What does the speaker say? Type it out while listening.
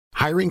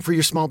Hiring for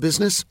your small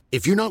business?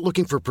 If you're not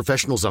looking for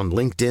professionals on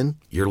LinkedIn,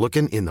 you're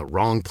looking in the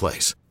wrong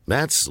place.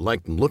 That's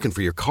like looking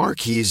for your car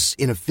keys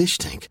in a fish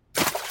tank.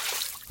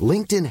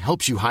 LinkedIn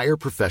helps you hire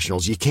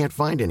professionals you can't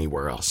find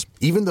anywhere else,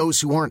 even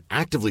those who aren't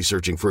actively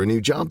searching for a new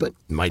job but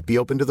might be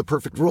open to the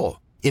perfect role.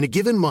 In a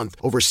given month,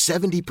 over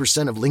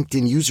 70% of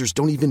LinkedIn users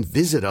don't even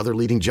visit other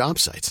leading job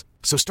sites.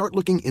 So start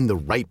looking in the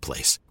right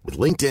place. With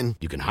LinkedIn,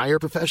 you can hire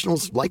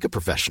professionals like a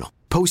professional.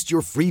 Post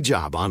your free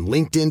job on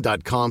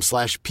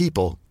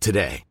linkedin.com/people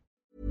today.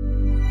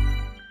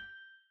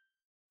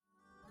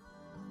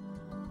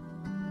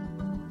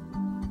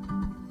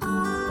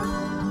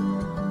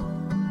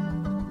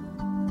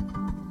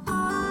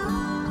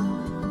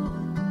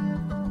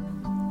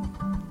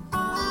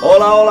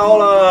 Hola, hola,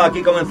 hola,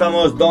 aquí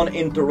comenzamos Don't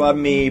Interrupt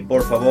Me,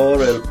 por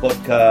favor, el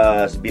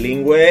podcast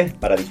bilingüe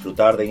para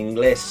disfrutar de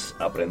inglés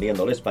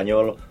aprendiendo el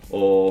español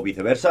o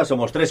viceversa.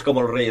 Somos tres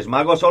como los Reyes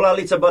Magos. Hola,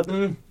 Lisa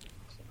Button.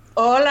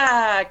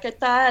 Hola, ¿qué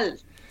tal?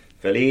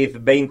 Feliz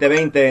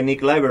 2020,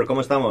 Nick Liber,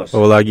 ¿cómo estamos?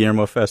 Hola,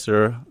 Guillermo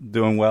Fesser.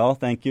 Doing well,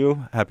 thank you.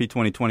 Happy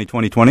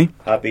 2020.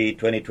 Happy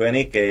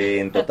 2020,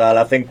 que en total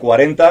hacen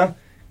 40,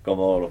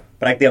 como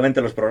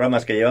prácticamente los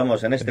programas que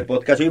llevamos en este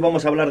podcast. Hoy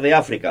vamos a hablar de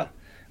África.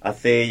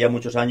 Hace ya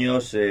muchos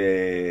años,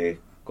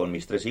 con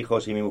mis tres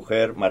hijos y mi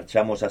mujer,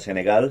 marchamos a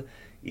Senegal,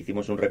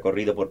 hicimos un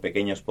recorrido por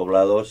pequeños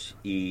poblados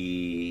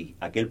y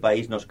aquel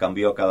país nos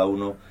cambió a cada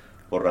uno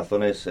por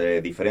razones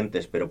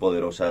diferentes pero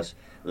poderosas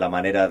la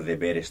manera de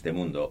ver este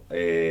mundo.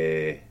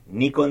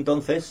 Nico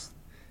entonces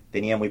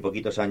tenía muy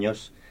poquitos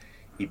años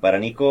y para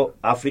Nico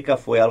África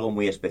fue algo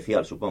muy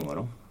especial, supongo,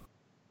 ¿no?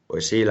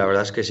 Pues sí, la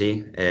verdad es que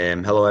sí.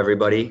 Hello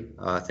everybody,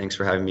 thanks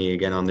for having me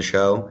again on the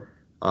show.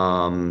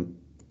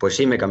 Pues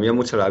sí, me cambió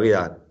mucho la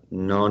vida.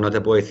 No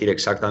te puedo decir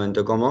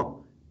exactamente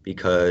cómo,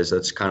 because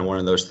that's kind of one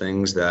of those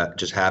things that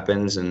just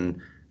happens and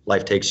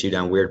life takes you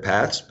down weird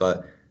paths.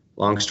 But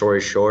long story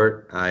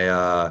short, I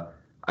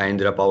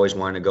ended up always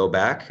wanting to go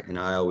back, and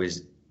I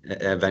always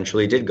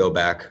eventually did go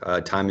back,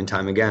 time and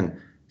time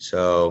again.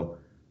 So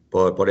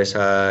por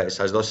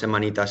esas 2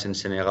 semanitas en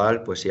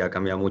Senegal, pues sí ha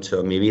cambiado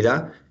mucho mi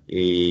vida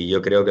y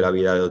yo creo que la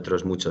vida de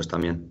otros muchos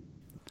también.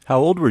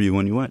 How old were you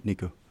when you went,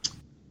 Nico?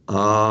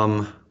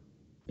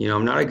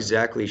 I'm not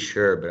exactly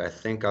sure, but I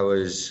think I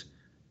was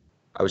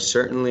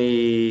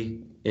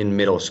certainly in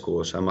middle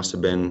school, so I must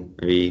have been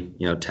maybe,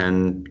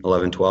 10,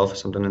 11, 12,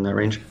 something in that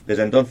range.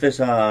 Desde entonces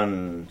se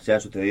han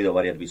sucedido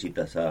varias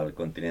visitas al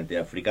continente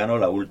africano,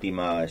 la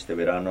última este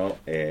verano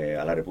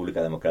a la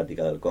República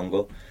Democrática del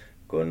Congo,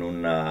 con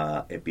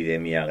una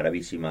epidemia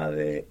gravísima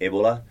de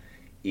ébola,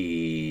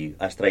 y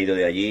has traído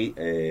de allí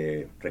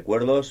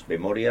recuerdos,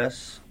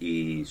 memorias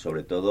y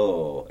sobre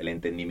todo el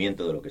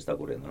entendimiento de lo que está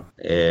ocurriendo, ¿no?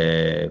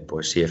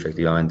 Pues sí,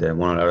 efectivamente.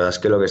 Bueno, la verdad es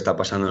que lo que está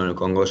pasando en el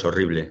Congo es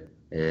horrible.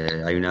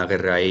 Hay una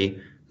guerra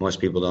ahí. Most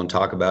people don't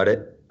talk about it.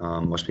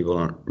 Most people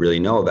don't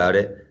really know about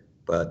it.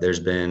 But there's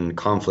been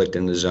conflict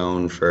in the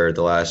zone for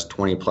the last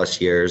 20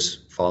 plus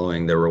years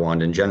following the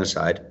Rwandan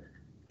genocide.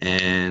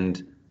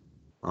 And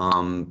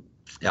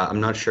yeah,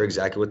 I'm not sure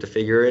exactly what the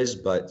figure is,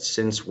 but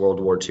since World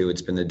War II,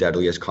 it's been the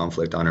deadliest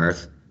conflict on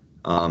Earth.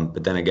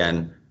 But then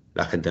again,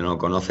 la gente no lo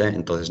conoce,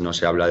 entonces no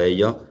se habla de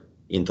ello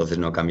y entonces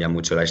no cambia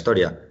mucho la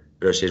historia.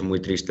 Pero sí es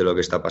muy triste lo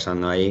que está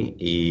pasando ahí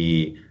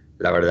y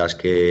la verdad es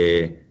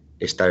que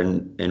estar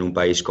en un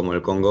país como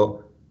el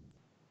Congo,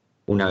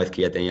 una vez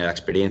que ya tenía la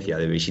experiencia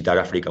de visitar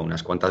África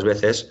unas cuantas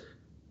veces,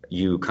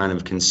 you kind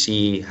of can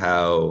see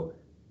how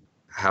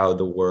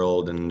the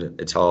world and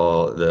it's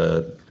all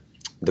the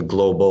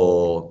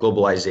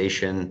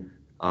globalization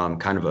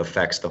kind of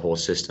affects the whole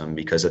system,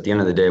 because at the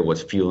end of the day,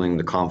 what's fueling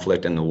the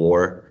conflict and the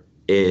war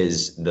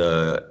is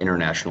the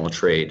international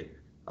trade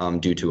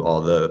due to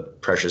all the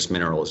precious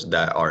minerals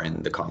that are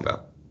in the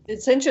Congo.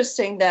 It's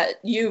interesting that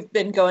you've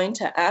been going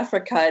to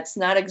Africa. It's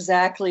not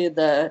exactly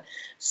the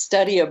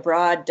study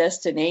abroad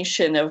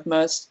destination of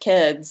most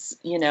kids,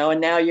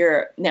 and now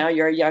you're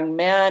a young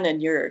man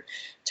and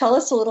tell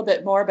us a little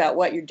bit more about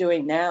what you're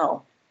doing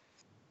now.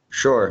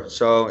 Sure.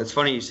 So it's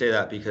funny you say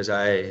that, because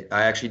I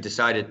actually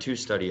decided to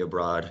study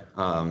abroad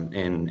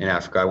in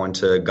Africa. I went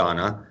to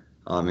Ghana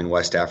in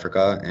West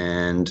Africa,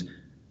 and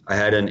I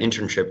had an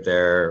internship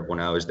there when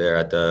I was there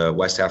at the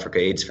West Africa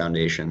AIDS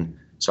Foundation.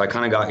 So I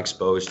kind of got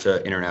exposed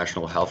to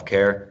international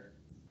healthcare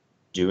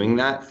doing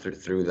that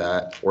through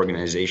that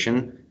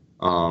organization.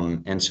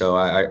 And so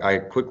I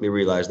quickly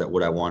realized that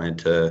what I wanted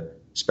to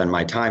spend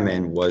my time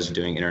in was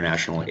doing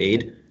international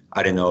aid.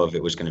 I didn't know if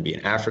it was going to be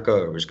in Africa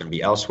or it was going to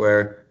be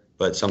elsewhere.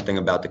 But something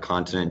about the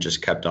continent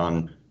just kept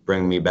on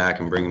bringing me back.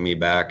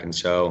 And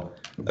so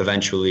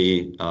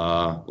eventually,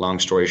 long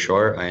story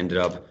short, I ended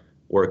up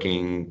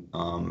working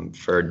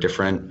for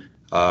different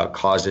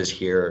causes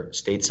here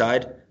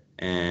stateside.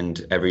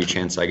 And every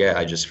chance I get,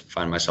 I just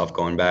find myself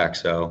going back.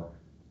 So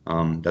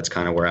that's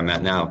kind of where I'm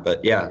at now.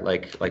 But yeah,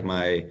 like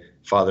my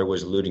father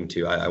was alluding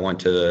to, I went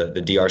to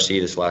the DRC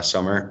this last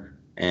summer,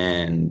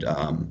 and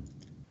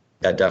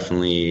that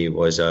definitely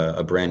was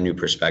a brand new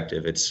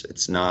perspective.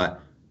 It's not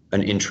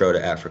an intro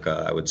to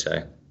Africa, I would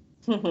say.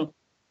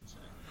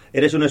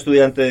 Eres un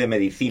estudiante de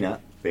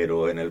medicina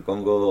pero en el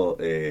Congo,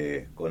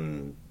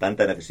 con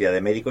tanta necesidad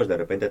de médicos, de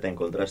repente te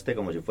encontraste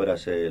como si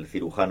fueras el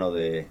cirujano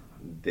de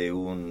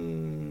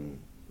una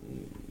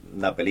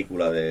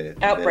película de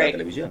la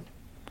televisión.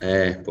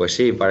 Pues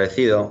sí,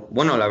 parecido.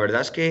 Bueno, la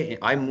verdad es que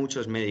hay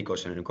muchos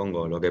médicos en el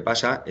Congo. Lo que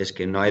pasa es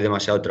que no hay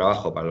demasiado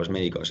trabajo para los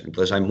médicos.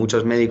 Entonces hay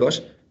muchos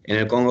médicos en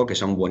el Congo que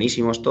son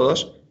buenísimos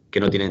todos,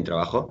 que no tienen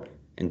trabajo.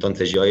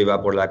 Entonces yo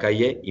iba por la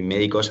calle y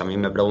médicos a mí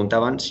me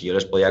preguntaban si yo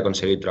les podía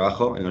conseguir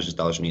trabajo en los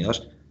Estados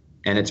Unidos.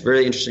 And it's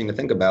very interesting to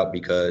think about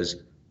because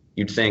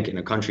you'd think in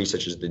a country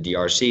such as the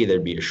DRC,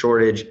 there'd be a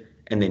shortage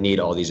and they need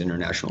all these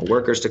international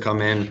workers to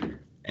come in.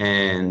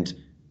 And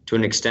to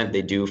an extent,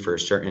 they do for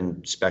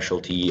certain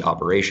specialty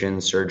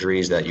operations,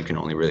 surgeries that you can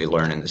only really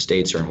learn in the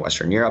States or in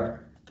Western Europe.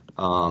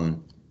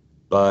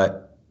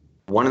 But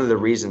one of the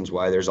reasons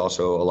why there's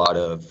also a lot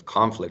of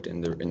conflict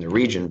in the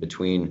region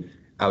between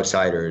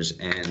outsiders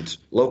and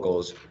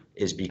locals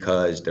is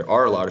because there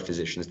are a lot of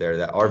physicians there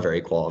that are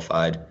very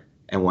qualified.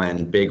 And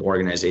when big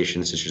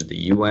organizations such as the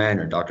UN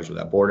or Doctors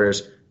Without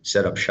Borders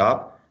set up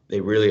shop, they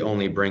really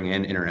only bring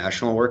in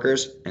international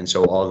workers. And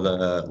so all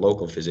the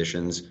local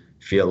physicians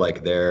feel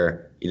like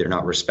they're either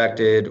not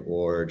respected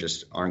or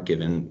just aren't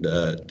given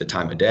the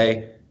time of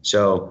day.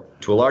 So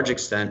to a large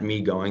extent,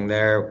 me going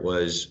there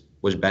was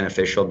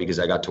beneficial because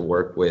I got to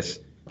work with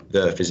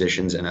the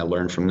physicians and I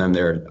learned from them.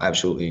 They're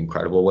absolutely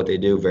incredible what they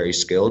do, very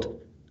skilled.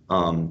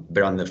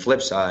 But on the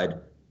flip side,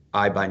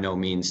 I by no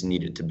means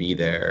needed to be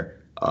there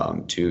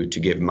to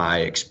give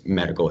my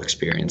medical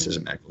experience as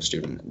a medical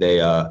student.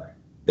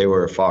 They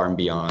were far and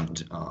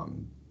beyond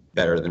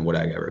better than what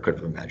I ever could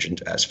have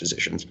imagined as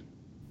physicians.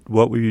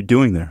 What were you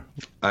doing there?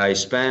 I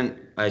went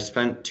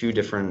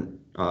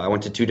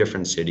to two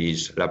different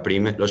cities.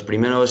 Los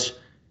primeros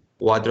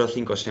 4 o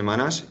 5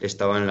 semanas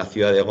estaba en la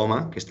ciudad de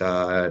Goma, que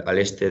está al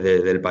este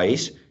del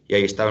país, y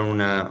ahí estaba en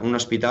un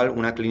hospital,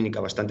 una clínica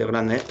bastante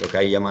grande, lo que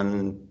ahí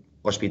llaman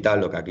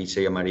hospital, lo que aquí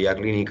se llamaría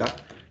clínica,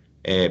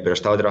 pero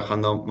estaba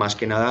trabajando más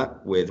que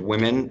nada with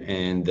women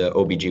in the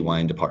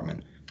OBGYN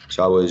department.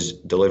 So I was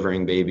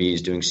delivering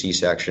babies, doing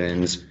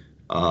C-sections,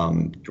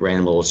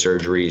 random little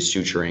surgeries,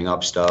 suturing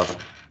up stuff,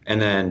 and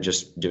then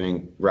just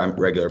doing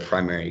regular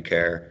primary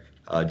care,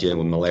 dealing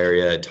with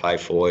malaria,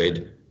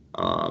 typhoid,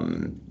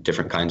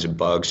 different kinds of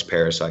bugs,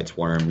 parasites,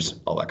 worms,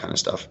 all that kind of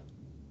stuff.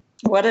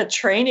 What a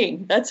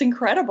training! That's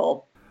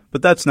incredible.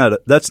 But that's not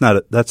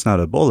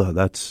Ebola.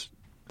 That's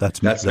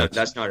not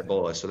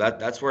Ebola. So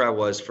that's where I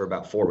was for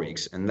about 4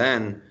 weeks, and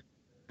then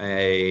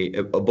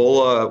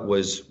Ebola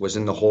was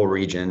in the whole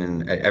region,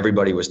 and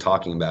everybody was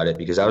talking about it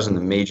because I was in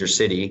the major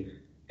city,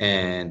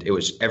 and it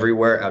was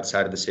everywhere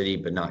outside of the city,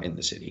 but not in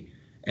the city.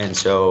 And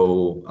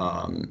so,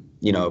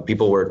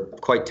 people were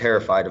quite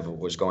terrified of what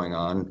was going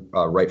on,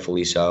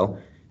 rightfully so.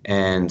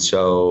 And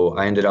so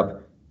I ended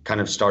up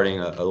kind of starting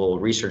a little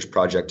research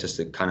project just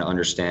to kind of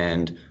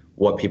understand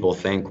what people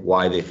think,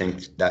 why they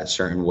think that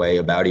certain way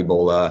about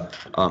Ebola,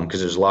 because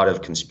there's a lot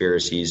of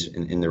conspiracies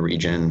in the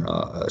region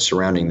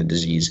surrounding the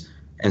disease.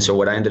 And so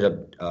what I ended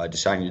up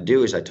deciding to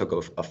do is I took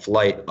a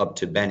flight up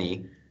to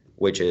Beni,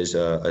 which is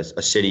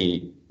a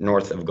city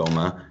north of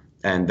Goma,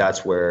 and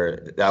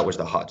that was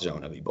the hot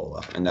zone of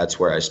Ebola, and that's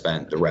where I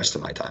spent the rest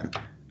of my time,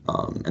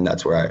 and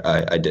that's where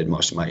I did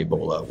most of my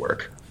Ebola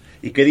work.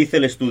 ¿Y qué dice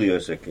el estudio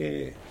ese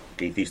que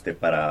hiciste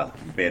para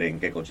ver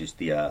en qué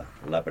consistía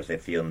la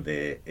percepción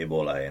de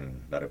Ebola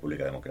en la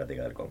República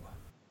Democrática del Congo?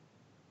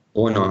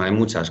 Bueno, hay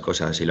muchas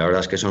cosas y la verdad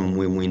es que son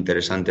muy, muy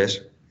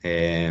interesantes.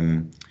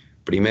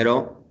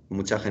 Primero,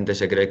 mucha gente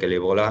se cree que el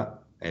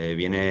Ebola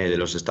viene de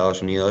los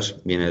Estados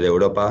Unidos, viene de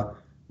Europa,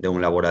 de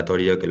un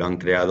laboratorio que lo han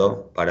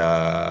creado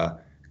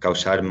para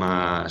causar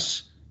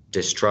más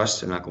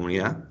distrust en la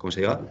comunidad, ¿cómo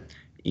se diga?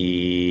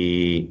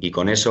 Y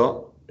con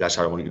eso, las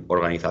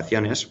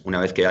organizaciones,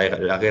 una vez que hay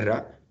la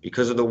guerra,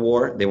 because of the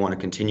war, they want to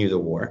continue the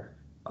war.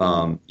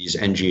 These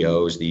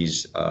NGOs,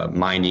 these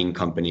mining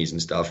companies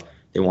and stuff,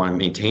 they want to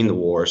maintain the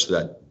war so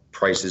that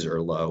prices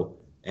are low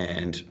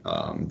and,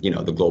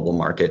 the global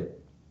market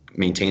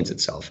maintains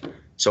itself.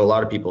 So a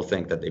lot of people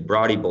think that they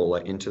brought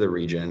Ebola into the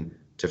region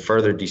to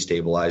further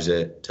destabilize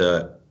it,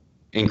 to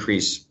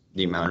increase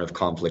the amount of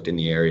conflict in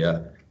the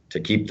area, to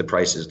keep the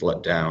prices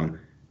let down.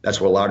 That's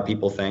what a lot of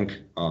people think.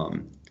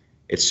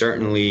 It's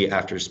certainly,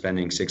 after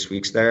spending 6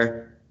 weeks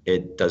there,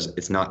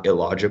 it's not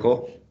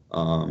illogical,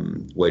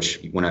 which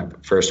when I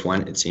first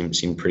went, it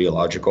seemed pretty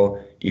illogical.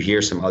 You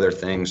hear some other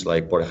things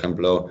like, por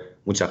ejemplo,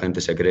 mucha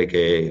gente se cree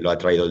que lo ha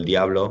traído el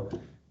diablo.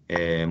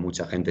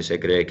 Mucha gente se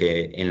cree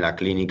que en la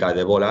clínica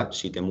de Ebola,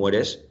 si te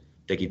mueres,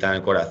 te quitan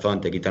el corazón,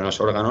 te quitan los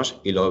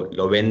órganos y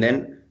lo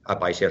venden a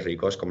países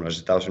ricos como los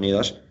Estados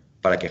Unidos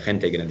para que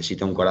gente que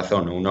necesite un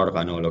corazón o un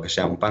órgano o lo que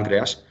sea, un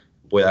páncreas,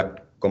 pueda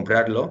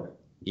comprarlo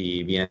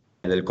y viene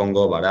del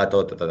Congo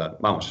barato,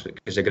 Vamos,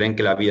 que se creen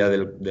que la vida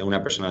de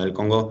una persona del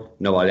Congo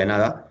no vale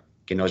nada,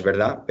 que no es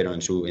verdad, pero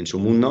en su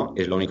mundo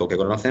es lo único que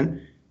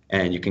conocen,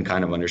 and you can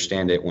kind of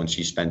understand it once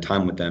you spend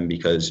time with them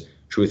because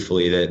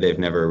truthfully they've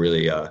never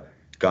really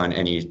gotten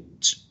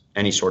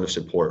any sort of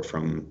support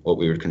from what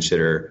we would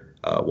consider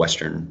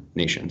Western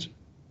nations.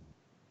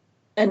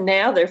 And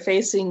now they're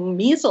facing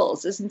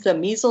measles. Isn't the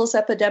measles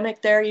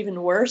epidemic there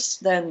even worse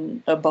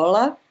than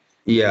Ebola?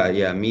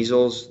 Yeah,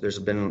 measles. There's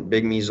been a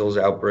big measles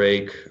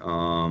outbreak.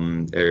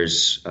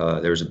 There's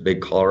a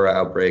big cholera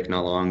outbreak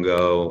not long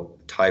ago.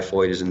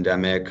 Typhoid is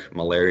endemic.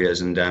 Malaria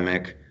is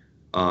endemic.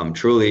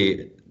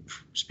 Truly,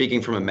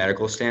 speaking from a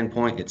medical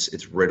standpoint,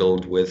 it's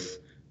riddled with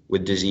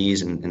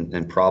disease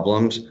and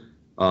problems.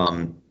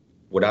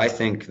 What I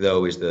think,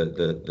 though, is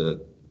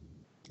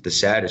the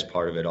saddest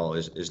part of it all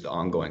is the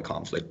ongoing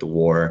conflict, the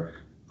war.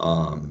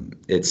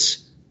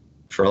 It's,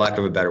 for lack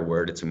of a better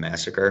word, it's a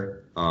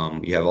massacre.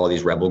 You have all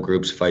these rebel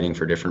groups fighting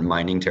for different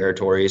mining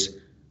territories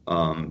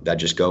that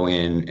just go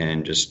in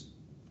and just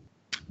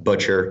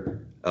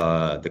butcher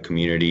the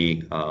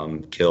community,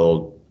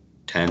 kill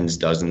tens,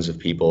 dozens of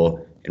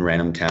people in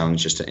random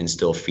towns just to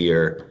instill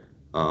fear.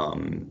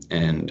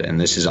 And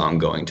this is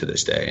ongoing to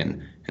this day.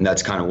 And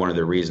that's kind of one of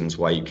the reasons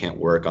why you can't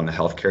work on the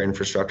healthcare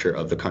infrastructure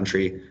of the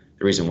country.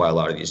 The reason why a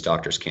lot of these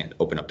doctors can't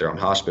open up their own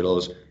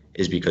hospitals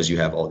is because you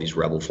have all these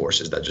rebel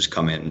forces that just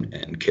come in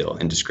and kill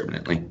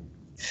indiscriminately.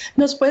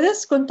 ¿Nos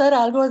puedes contar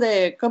algo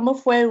de cómo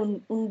fue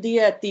un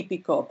día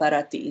típico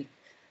para ti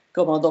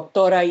como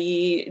doctor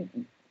ahí?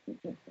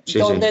 Sí,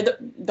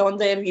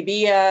 ¿Dónde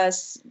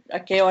vivías?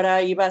 ¿A qué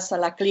hora ibas a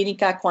la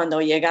clínica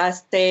cuando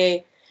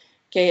llegaste?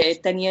 ¿Qué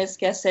tenías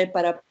que hacer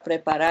para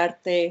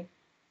prepararte?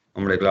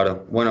 Hombre,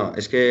 claro. Bueno,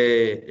 es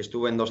que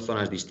estuve en dos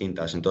zonas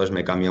distintas, entonces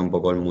me cambió un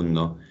poco el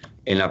mundo.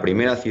 En la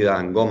primera ciudad,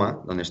 en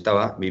Goma, donde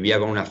estaba, vivía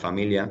con una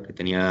familia que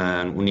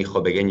tenía un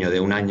hijo pequeño de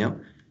 1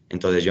 año.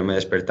 Entonces yo me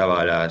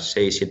despertaba a las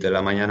 6, 7 de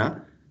la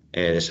mañana,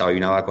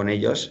 desayunaba con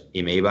ellos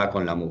y me iba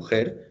con la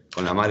mujer,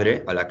 con la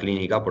madre, a la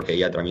clínica porque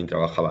ella también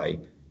trabajaba ahí.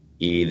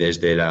 Y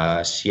desde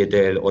las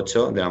 7,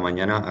 8 de la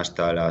mañana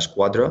hasta las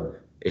 4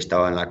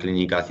 estaba en la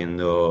clínica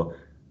haciendo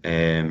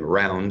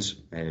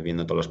rounds,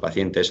 viendo todos los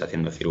pacientes,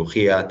 haciendo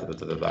cirugía,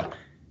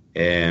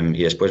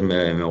 y después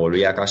me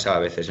volvía a casa, a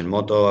veces en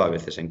moto, a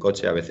veces en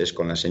coche, a veces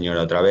con la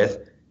señora otra vez,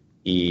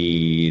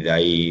 y de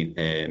ahí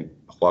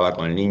jugaba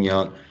con el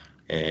niño,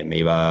 me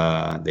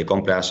iba de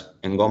compras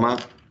en Goma,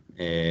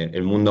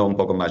 el mundo un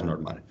poco más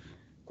normal.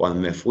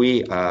 Cuando me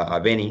fui a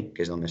Beni,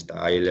 que es donde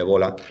está ahí el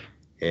Ebola,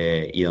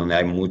 y donde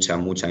hay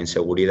mucha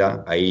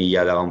inseguridad, ahí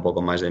ya daba un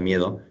poco más de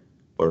miedo,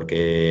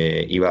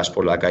 porque ibas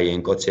por la calle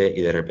en coche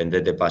y de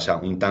repente te pasa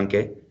un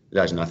tanque de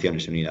las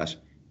Naciones Unidas.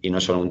 Y no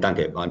solo un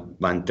tanque,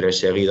 van 3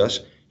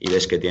 seguidos y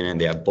ves que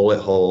they have bullet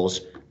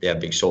holes, they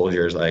have big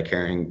soldiers like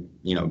carrying,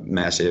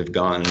 massive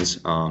guns.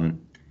 And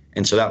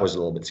so that was a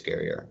little bit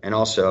scarier. And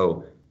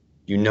also,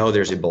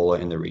 there's Ebola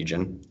in the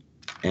region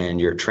and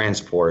your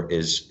transport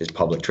is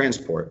public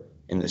transport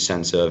in the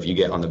sense of you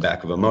get on the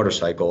back of a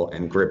motorcycle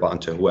and grip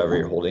onto whoever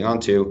you're holding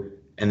onto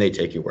and they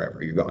take you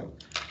wherever you're going.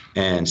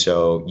 And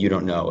so you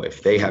don't know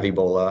if they have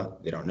Ebola,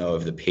 they don't know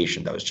if the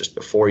patient that was just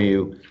before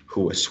you,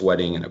 who was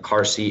sweating in a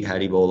car seat,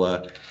 had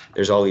Ebola.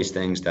 There's all these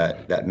things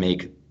that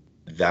make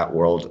that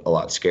world a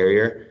lot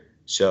scarier.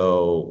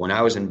 So when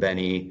I was in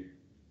Beni,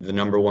 the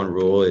number one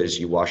rule is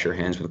you wash your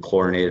hands with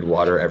chlorinated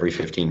water every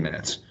 15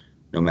 minutes,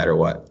 no matter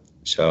what.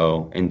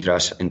 So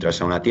entras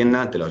a una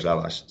tienda, te los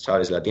lavas.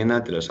 Sales de la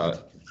tienda, te las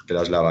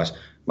lavas.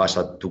 Vas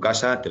a tu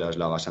casa, te las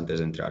lavas antes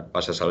de entrar.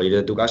 Vas a salir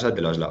de tu casa,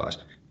 te las lavas.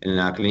 En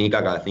la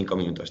clínica cada 5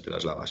 minutos te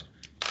las lavas.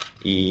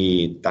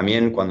 Y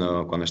también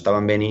cuando estaba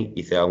en Beni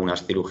hice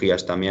algunas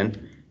cirugías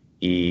también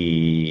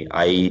y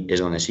ahí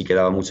es donde sí que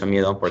daba mucho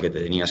miedo porque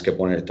te tenías que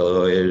poner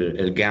todo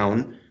el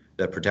gown,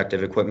 the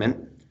protective equipment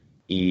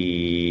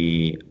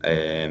y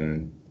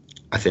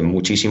hace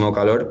muchísimo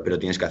calor, pero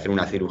tienes que hacer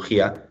una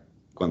cirugía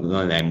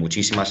donde hay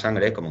muchísima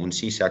sangre, como un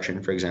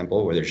C-section, for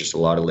example, where there's just a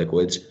lot of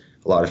liquids,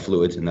 a lot of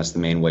fluids, and that's the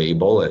main way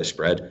Ebola is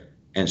spread.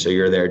 And so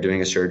you're there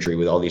doing a surgery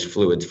with all these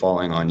fluids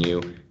falling on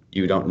you.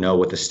 You don't know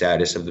what the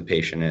status of the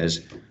patient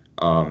is.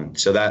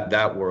 So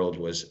that world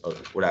was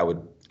what I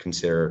would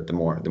consider the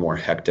more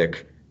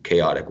hectic,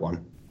 chaotic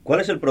one. ¿Cuál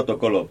es el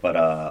protocolo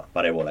para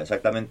Ebola?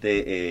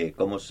 Exactamente,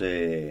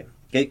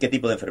 ¿qué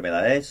tipo de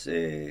enfermedad es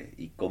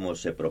y cómo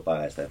se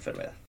propaga esta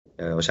enfermedad?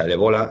 O sea, el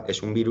Ebola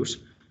es un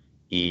virus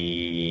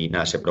y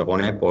nada, se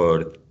propone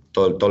por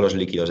todos los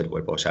líquidos del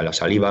cuerpo. O sea, la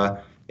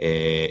saliva,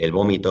 el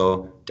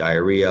vómito,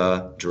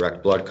 diarrhea,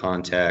 direct blood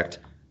contact,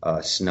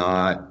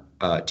 snot,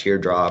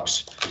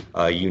 teardrops,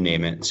 you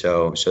name it.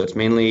 So it's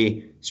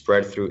mainly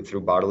spread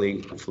through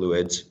bodily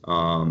fluids,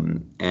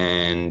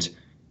 and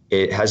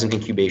it has an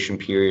incubation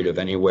period of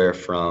anywhere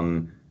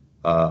from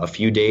a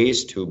few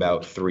days to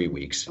about 3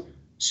 weeks.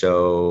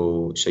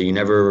 So you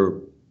never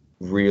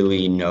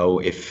really know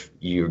if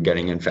you're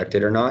getting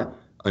infected or not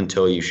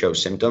until you show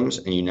symptoms,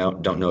 and you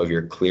don't know if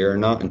you're clear or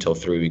not until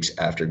 3 weeks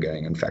after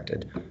getting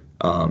infected.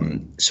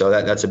 So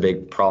that's a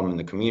big problem in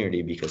the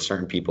community because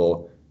certain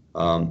people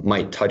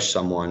might touch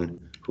someone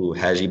who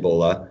has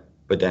Ebola,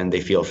 but then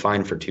they feel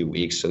fine for 2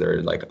 weeks. So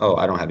they're like, oh,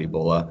 I don't have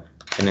Ebola.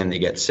 And then they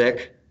get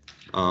sick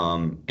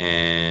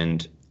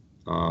and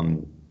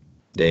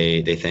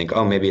they think,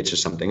 oh, maybe it's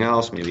just something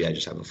else. Maybe I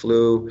just have a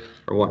flu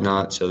or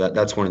whatnot. So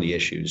that's one of the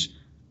issues.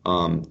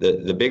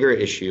 The bigger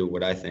issue,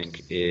 what I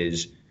think,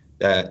 is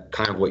that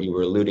kind of what you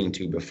were alluding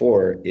to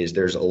before is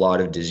there's a lot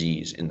of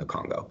disease in the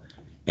Congo.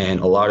 And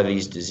a lot of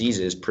these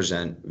diseases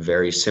present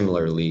very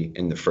similarly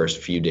in the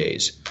first few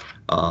days.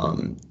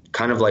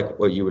 Kind of like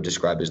what you would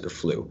describe as the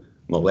flu.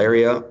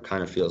 Malaria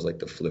kind of feels like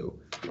the flu.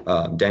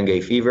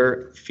 Dengue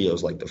fever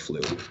feels like the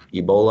flu.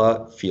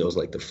 Ebola feels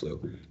like the flu.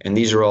 And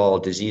these are all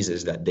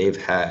diseases that they've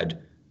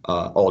had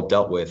all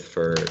dealt with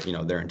for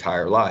their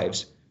entire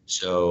lives.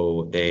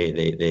 So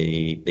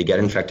they get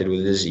infected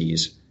with a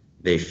disease.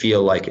 They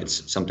feel like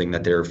it's something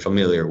that they're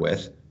familiar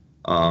with.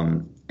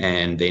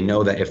 And they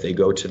know that if they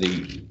go to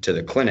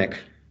the clinic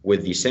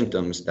with these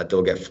symptoms, that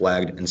they'll get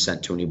flagged and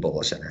sent to an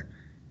Ebola center.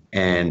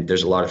 And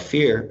there's a lot of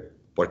fear,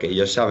 porque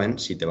ellos saben,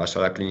 si te vas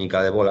a la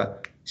clínica de Ebola,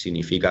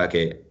 significa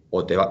que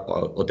o te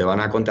van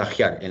a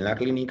contagiar en la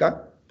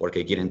clínica,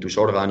 porque quieren tus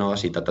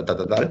órganos y tal,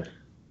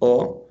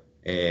 o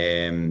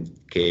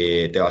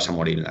que te vas a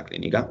morir en la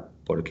clínica,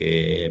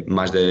 porque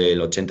más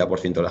del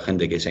 80% de la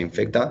gente que se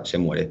infecta se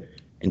muere.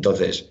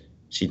 Entonces,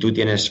 si tú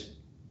tienes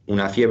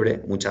una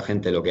fiebre, mucha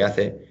gente lo que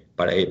hace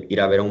para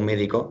ir a ver a un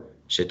médico,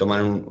 se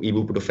toman un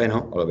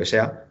ibuprofeno o lo que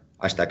sea,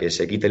 hasta que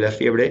se quite la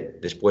fiebre,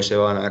 después se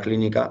van a la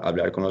clínica a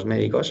hablar con los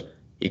médicos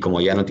y como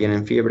ya no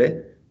tienen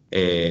fiebre,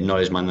 no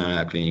les mandan a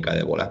la clínica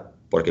de Ebola,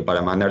 porque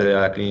para mandarle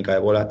a la clínica de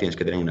Ebola tienes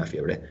que tener una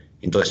fiebre.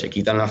 Entonces se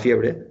quitan la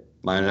fiebre,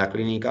 van a la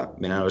clínica,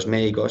 ven a los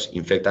médicos,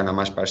 infectan a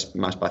más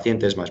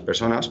pacientes, más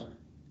personas,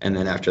 and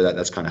then after that,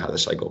 that's kind of how the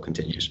cycle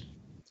continues.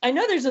 I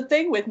know there's a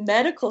thing with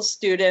medical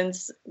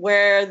students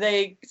where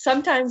they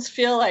sometimes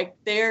feel like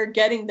they're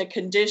getting the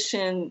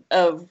condition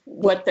of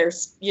what they're,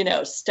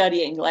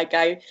 studying. Like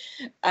I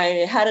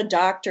had a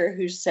doctor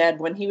who said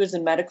when he was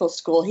in medical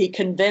school, he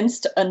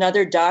convinced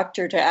another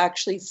doctor to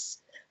actually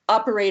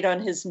operate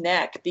on his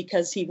neck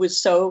because he was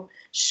so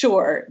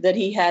sure that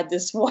he had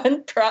this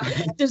one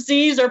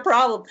disease or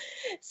problem.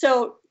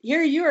 So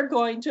here you are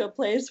going to a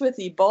place with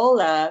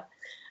Ebola.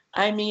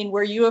 I mean,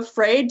 were you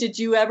afraid? Did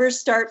you ever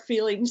start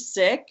feeling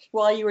sick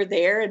while you were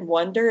there and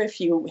wonder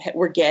if you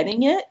were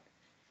getting it?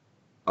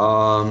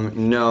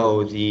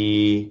 No,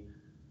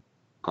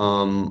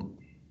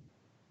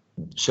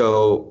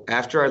 so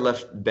after I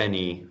left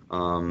Beni,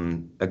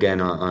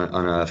 again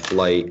on a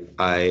flight,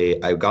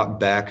 I got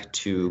back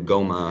to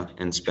Goma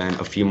and spent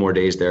a few more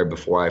days there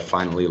before I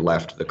finally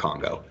left the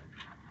Congo.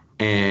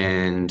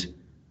 And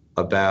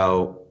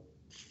about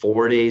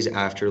 4 days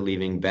after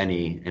leaving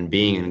Beni and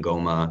being in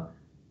Goma,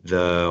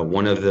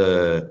 one of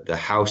the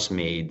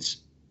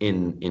housemaids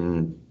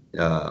in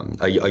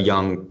a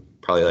young,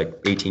 probably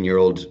like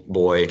 18-year-old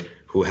boy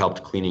who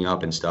helped cleaning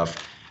up and stuff,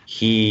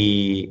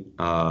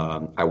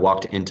 I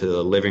walked into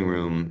the living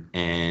room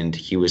and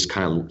he was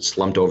kind of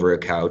slumped over a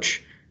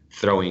couch,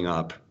 throwing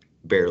up,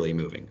 barely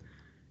moving.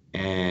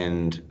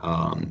 And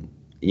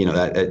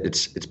that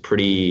it's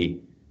pretty.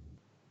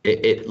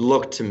 It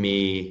looked to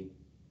me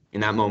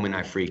in that moment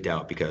I freaked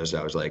out because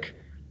I was like,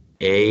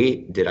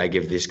 A, did I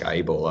give this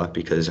guy Ebola?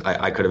 Because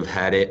I could have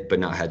had it but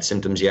not had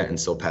symptoms yet and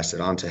still passed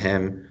it on to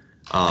him.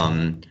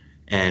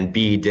 And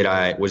B,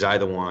 was I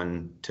the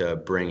one to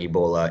bring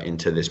Ebola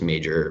into this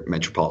major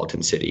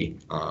metropolitan city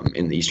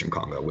in the Eastern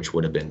Congo, which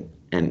would have been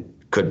and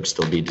could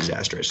still be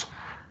disastrous.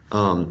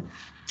 And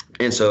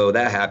so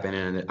that happened,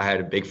 and I had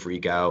a big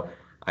freak out.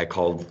 I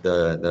called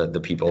the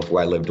people who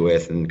I lived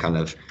with and kind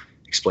of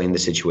explained the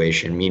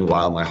situation.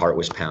 Meanwhile, my heart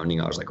was pounding.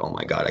 I was like, oh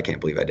my God, I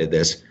can't believe I did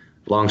this.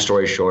 Long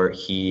story short,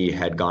 he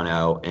had gone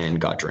out and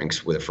got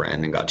drinks with a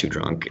friend and got too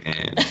drunk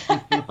and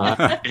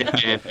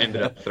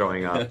ended up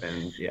throwing up,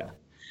 and yeah.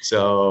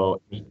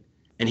 So,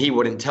 and he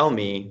wouldn't tell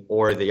me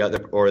or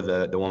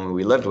the woman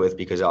we lived with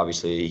because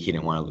obviously he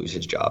didn't want to lose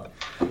his job.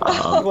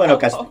 Bueno,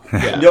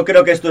 yo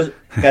creo que esto es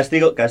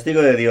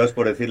castigo de Dios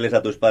por decirles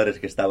a tus padres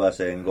que estabas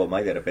en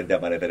Goma y de repente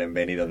aparecer en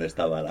Beni donde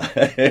estaba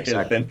el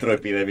centro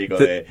epidémico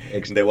de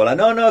Ebola.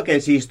 No,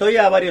 que si estoy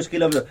a varios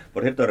kilómetros.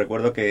 Por cierto,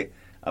 recuerdo que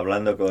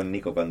hablando con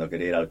Nico cuando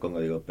quería ir al Congo,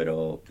 digo,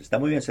 pero está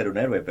muy bien ser un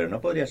héroe, pero ¿no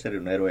podría ser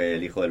un héroe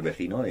el hijo del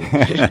vecino?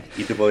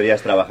 Y tú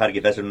podrías trabajar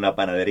quizás en una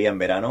panadería en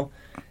verano.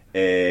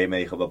 Me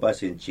dijo, papá,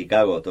 si en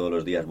Chicago todos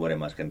los días muere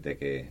más gente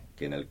que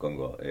en el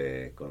Congo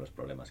con los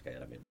problemas que hay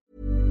ahora mismo.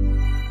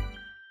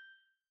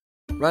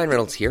 Ryan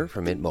Reynolds here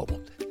from Mint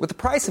Mobile. With the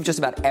price of just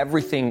about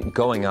everything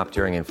going up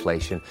during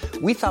inflation,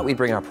 we thought we'd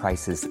bring our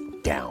prices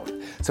down.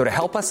 So to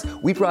help us,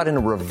 we brought in a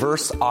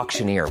reverse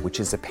auctioneer, which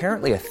is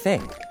apparently a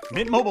thing.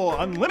 Mint Mobile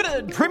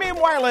Unlimited Premium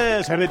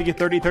Wireless. How to get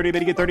 30, 30, bit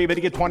to get 30, bit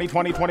to get 20,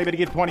 20, 20, bit to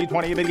get 20,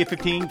 20, bit to get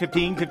 15,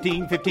 15,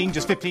 15, 15,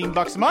 just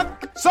 $15 a month?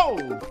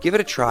 Sold! Give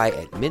it a try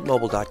at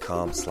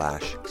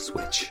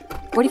mintmobile.com/switch.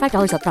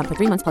 $45 up front for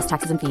 3 months plus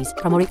taxes and fees.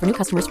 Promo rate for new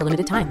customers for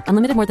limited time.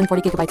 Unlimited more than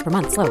 40 gigabytes per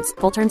month. Slows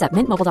full terms at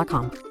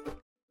mintmobile.com.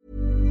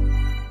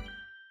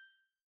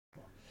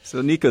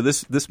 So, Nico,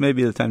 this may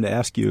be the time to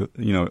ask you,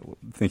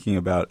 thinking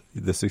about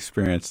this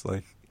experience,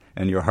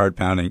 and your heart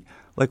pounding,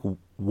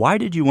 why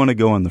did you want to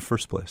go in the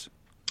first place?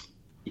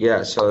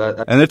 Yeah, so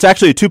that and it's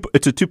actually a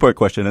two-part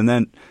question, and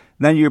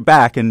then you're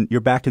back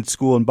in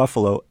school in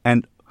Buffalo,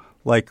 and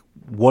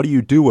what do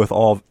you do with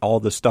all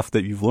the stuff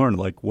that you've learned?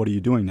 Like, what are you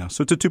doing now?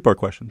 So it's a two-part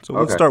question. So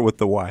let's start with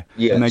the why,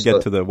 and then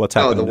get to the what's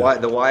happening.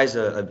 The why is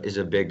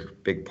a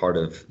big part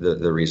of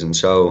the reason.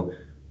 So,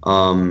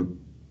 kind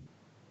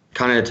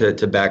of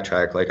to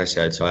backtrack, like I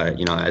said, so I,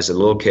 as a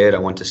little kid, I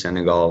went to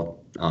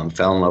Senegal,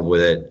 fell in love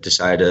with it,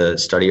 decided to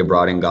study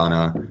abroad in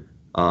Ghana,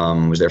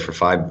 was there for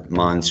 5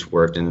 months,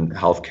 worked in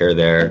healthcare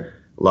there,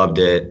 loved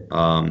it,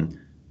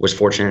 was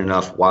fortunate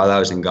enough while I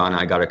was in Ghana,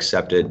 I got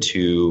accepted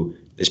to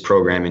this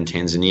program in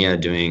Tanzania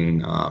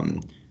doing,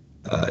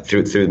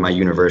 through my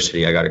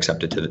university, I got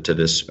accepted to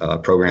this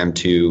program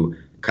to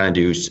kind of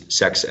do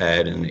sex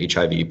ed and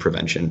HIV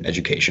prevention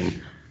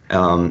education.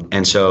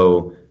 And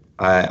so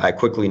I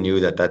quickly knew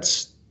that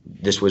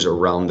this was a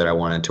realm that I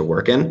wanted to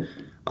work in.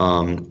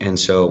 And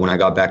so when I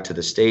got back to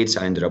the States,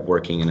 I ended up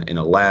working in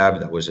a lab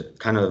that was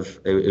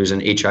it was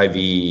an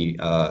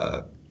HIV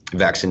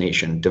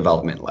vaccination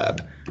development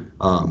lab.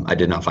 I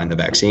did not find the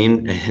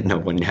vaccine. No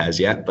one has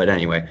yet. But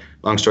anyway,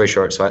 long story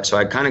short, so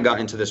I kind of got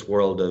into this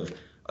world of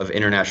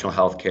international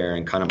healthcare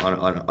and kind of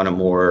on a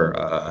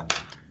more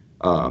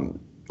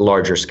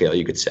larger scale,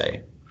 you could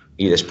say.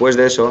 Y después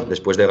de eso,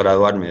 después de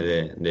graduarme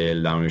de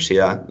la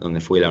universidad,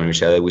 donde fui la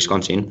Universidad de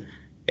Wisconsin,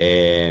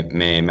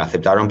 me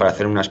aceptaron para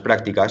hacer unas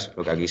prácticas,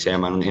 lo que aquí se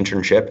llaman un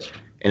internship,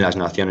 en las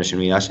Naciones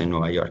Unidas en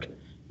Nueva York.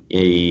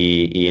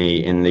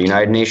 Y in the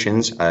United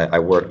Nations, I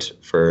worked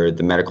for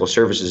the Medical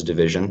Services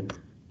Division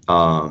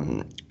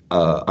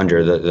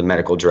under the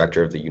medical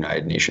director of the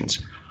United Nations,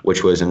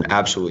 which was an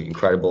absolutely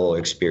incredible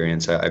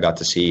experience. I got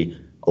to see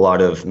a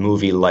lot of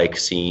movie-like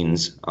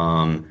scenes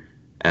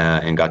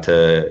and got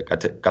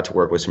to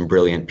work with some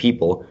brilliant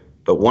people.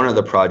 But one of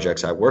the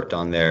projects I worked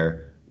on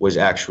there was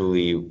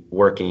actually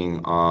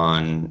working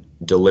on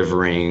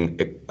delivering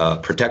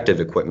protective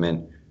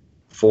equipment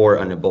for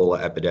an Ebola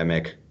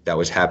epidemic that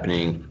was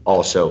happening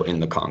also in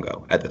the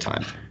Congo at the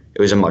time.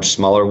 It was a much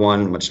smaller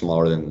one, much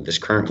smaller than this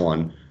current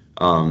one,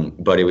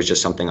 but it was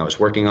just something I was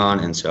working on.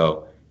 And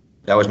so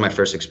that was my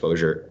first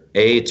exposure,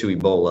 A, to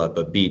Ebola,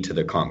 but B, to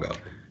the Congo.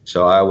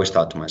 So I always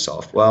thought to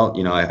myself, well,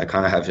 I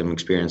kind of have some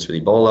experience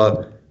with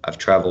Ebola. I've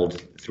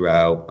traveled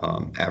throughout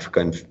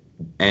Africa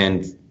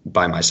and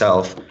by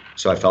myself,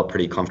 so I felt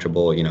pretty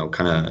comfortable,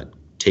 kind of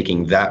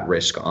taking that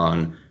risk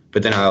on.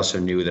 But then I also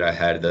knew that I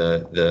had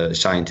the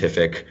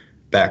scientific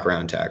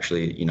background to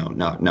actually,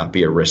 not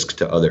be a risk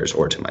to others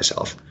or to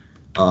myself.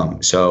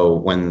 So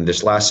when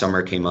this last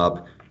summer came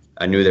up,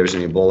 I knew there was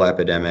an Ebola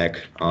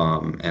epidemic,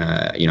 and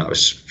I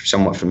was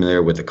somewhat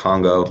familiar with the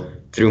Congo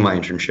through my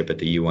internship at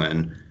the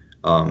UN.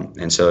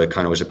 And so it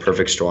kind of was a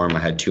perfect storm. I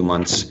had 2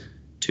 months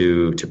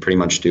to pretty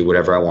much do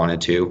whatever I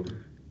wanted to.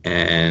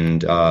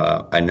 And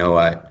I knew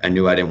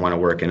I didn't want to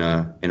work in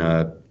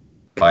a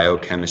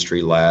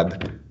biochemistry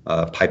lab,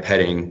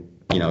 pipetting,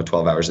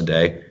 12 hours a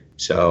day.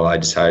 So I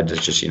decided to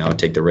just,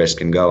 take the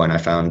risk and go. And I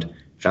found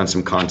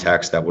some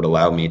contacts that would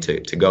allow me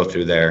to go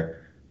through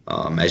there.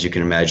 As you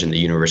can imagine, the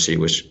university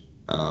was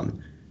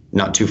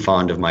not too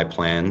fond of my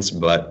plans,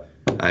 but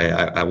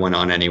I went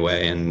on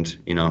anyway. And,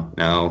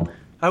 now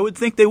I would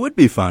think they would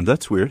be fond.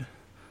 That's weird.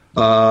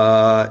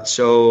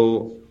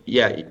 So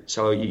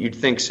you'd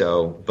think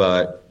so,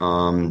 but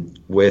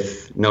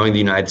with knowing the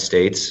United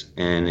States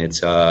and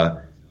its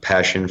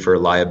passion for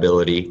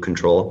liability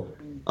control,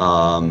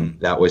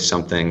 that was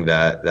something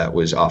that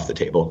was off the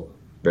table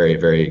very,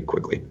 very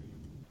quickly.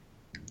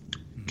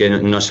 Que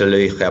no se lo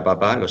dije a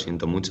papá, lo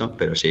siento mucho,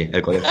 pero sí,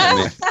 el colegio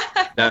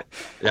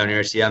la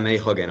universidad me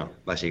dijo que no,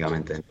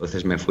 básicamente.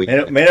 Entonces me fui.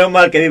 Menos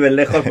mal que vives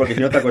lejos, porque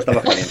si no te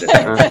acostabas caliente.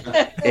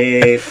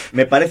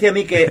 Me parece a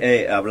mí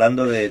que,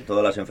 hablando de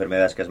todas las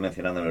enfermedades que has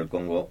mencionado en el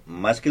Congo,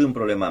 más que de un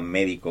problema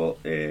médico,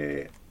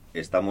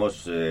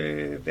 estamos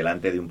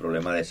delante de un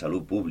problema de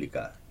salud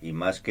pública. Y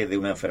más que de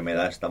una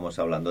enfermedad, estamos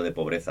hablando de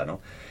pobreza,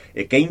 ¿no?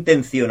 ¿Qué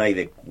intención hay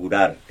de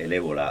curar el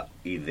ébola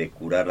y de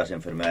curar las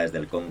enfermedades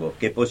del Congo?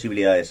 ¿Qué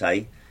posibilidades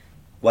hay?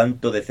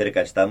 ¿Cuánto de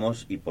cerca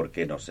estamos y por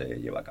qué no se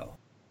lleva a cabo?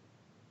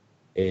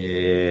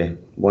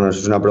 Bueno, eso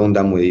es una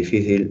pregunta muy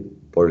difícil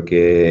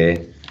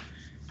porque,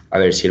 a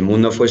ver, si el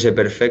mundo fuese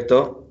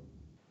perfecto,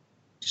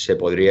 se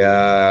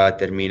podría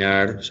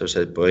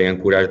se podrían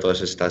curar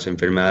todas estas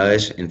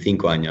enfermedades en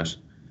 5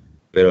 años.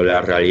 Pero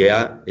la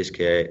realidad es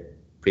que,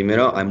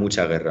 primero, hay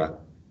mucha guerra.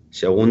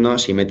 Segundo,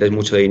 si metes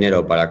mucho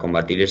dinero para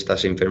combatir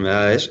estas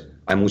enfermedades,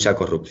 hay mucha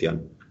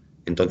corrupción.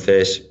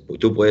 Entonces,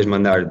 tú puedes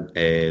mandar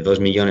 2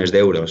 millones de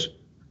euros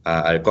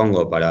al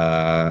Congo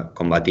para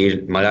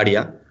combatir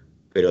malaria,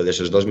 pero de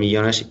esos 2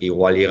 millones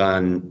igual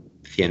llegan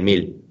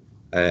 100.000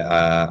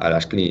 a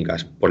las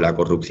clínicas por la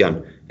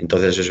corrupción.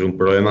 Entonces es un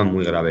problema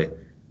muy grave.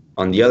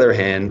 On the other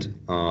hand,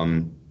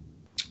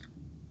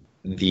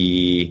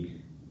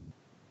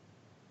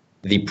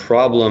 the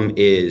problem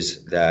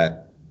is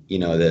that,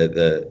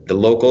 the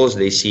locals,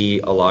 they see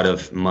a lot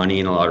of money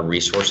and a lot of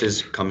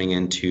resources coming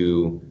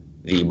into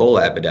the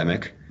Ebola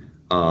epidemic.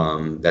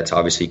 That's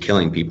obviously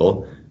killing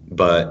people,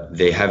 but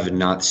they have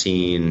not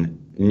seen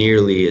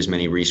nearly as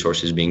many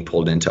resources being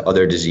pulled into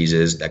other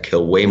diseases that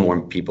kill way more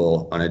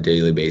people on a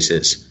daily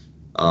basis.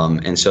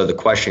 And so the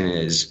question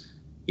is,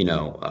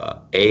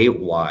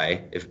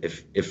 why,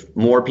 if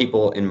more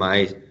people in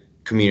my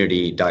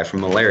community die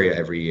from malaria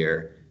every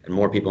year and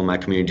more people in my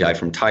community die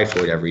from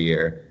typhoid every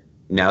year,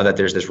 now that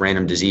there's this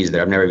random disease that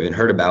I've never even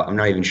heard about, I'm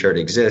not even sure it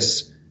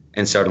exists,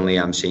 and suddenly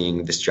I'm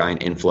seeing this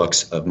giant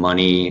influx of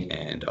money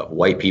and of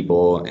white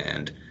people,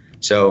 and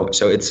so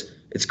it's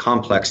a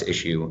complex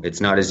issue. It's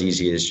not as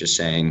easy as just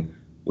saying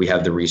we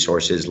have the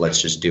resources,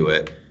 let's just do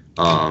it.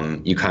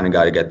 You kind of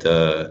got to get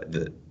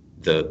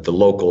the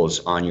locals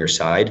on your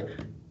side,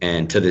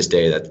 and to this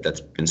day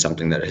that's been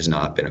something that has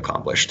not been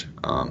accomplished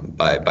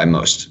by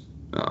most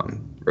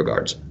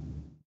regards.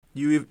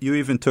 You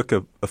even took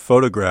a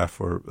photograph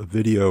or a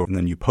video, and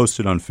then you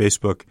posted on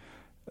Facebook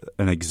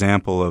an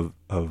example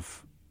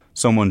of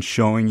someone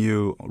showing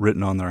you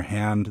written on their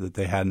hand that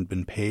they hadn't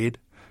been paid.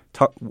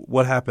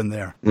 What happened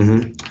there?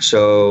 Mm-hmm.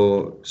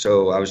 So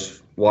I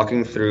was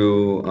walking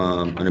through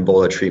an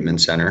Ebola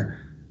treatment center,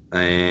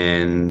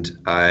 and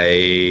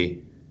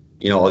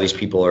all these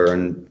people are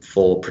in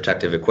full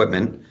protective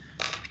equipment,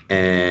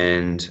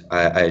 and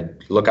I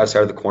look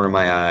outside of the corner of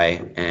my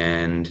eye,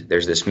 and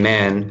there's this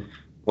man,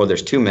 well,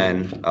 there's two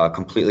men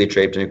completely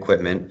draped in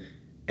equipment,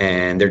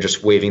 and they're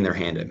just waving their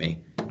hand at me.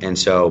 And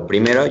so,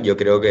 primero, yo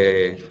creo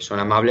que son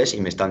amables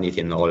y me están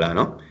diciendo hola,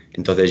 ¿no?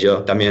 Entonces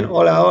yo también,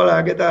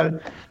 hola, ¿qué tal?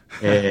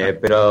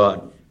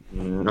 Pero,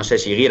 no sé,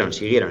 siguieron.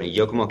 Y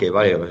yo como que,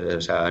 vale,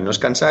 o sea, ¿no os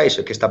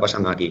cansáis? ¿Qué está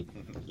pasando aquí?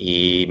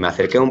 Y me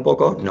acerqué un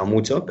poco, no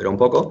mucho, pero un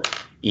poco,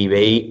 y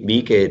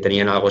vi que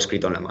tenían algo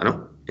escrito en la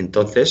mano.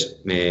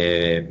 Entonces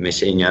me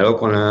señaló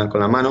con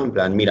la mano, en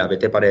plan, mira,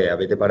 vete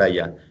para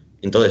allá.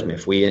 Entonces me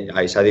fui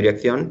a esa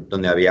dirección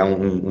donde había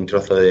un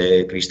trozo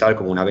de cristal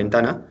como una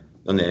ventana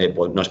donde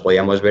nos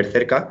podíamos ver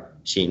cerca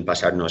sin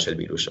pasarnos el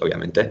virus,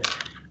 obviamente.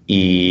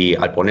 Y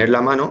al poner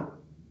la mano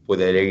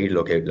pude leer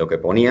lo que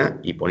ponía,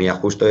 y ponía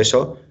justo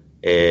eso,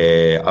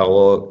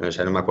 algo, o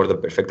sea, no me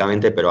acuerdo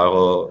perfectamente, pero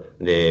algo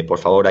de por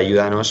favor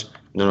ayúdanos,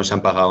 no nos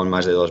han pagado en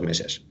más de 2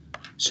 meses.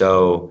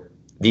 So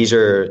these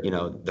are,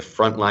 the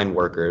frontline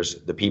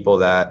workers, the people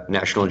that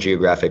National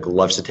Geographic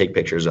loves to take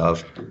pictures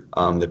of,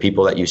 the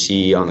people that you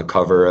see on the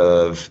cover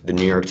of the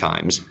New York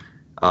Times,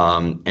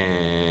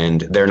 and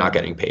they're not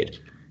getting paid.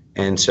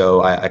 And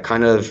so I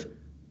kind of,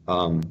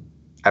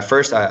 at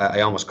first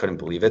I almost couldn't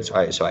believe it. So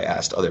I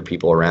asked other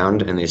people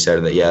around, and they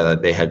said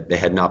that they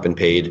had not been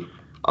paid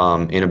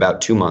in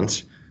about 2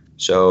 months.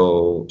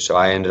 So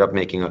I ended up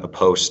making a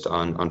post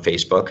on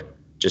Facebook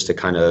just to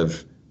kind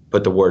of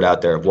put the word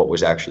out there of what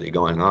was actually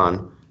going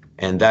on.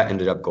 And that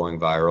ended up going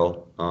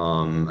viral.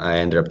 I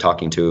ended up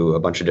talking to a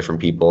bunch of different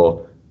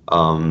people.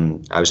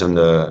 I was on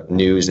the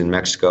news in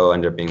Mexico,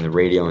 ended up being the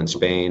radio in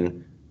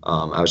Spain.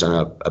 I was on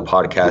a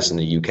podcast in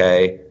the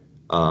UK.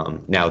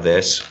 Now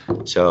this.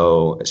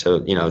 So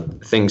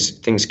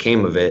things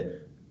came of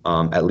it,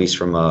 at least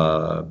from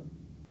a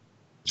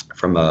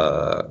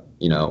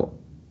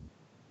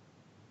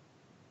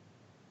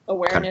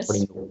awareness.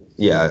 Kind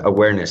of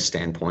awareness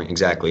standpoint,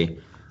 exactly.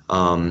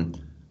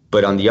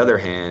 But on the other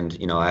hand,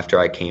 after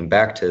I came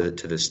back to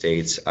the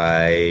States,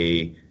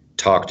 I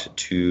talked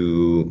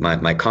to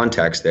my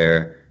contacts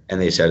there, and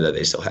they said that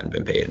they still hadn't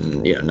been paid,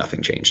 and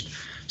nothing changed.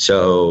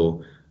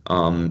 So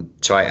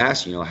I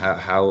asked,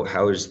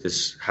 how is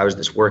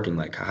this working?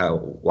 Like,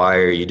 why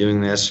are you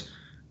doing this?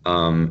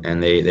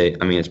 And they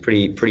I mean, it's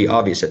pretty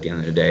obvious at the end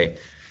of the day.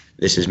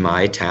 This is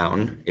my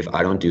town. If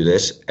I don't do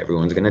this,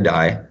 everyone's going to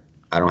die.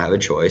 I don't have a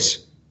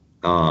choice.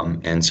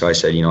 And so I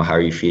said, how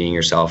are you feeding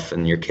yourself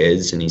and your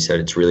kids? And he said,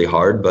 it's really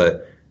hard,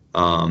 but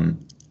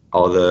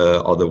all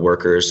the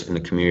workers in the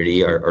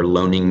community are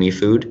loaning me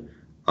food,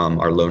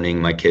 are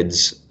loaning my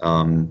kids,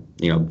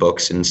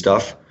 books and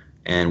stuff.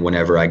 And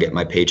whenever I get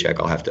my paycheck,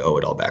 I'll have to owe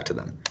it all back to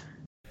them.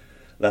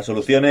 Las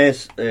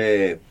soluciones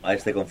a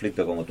este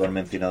conflicto, como tú has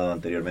mencionado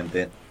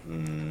anteriormente,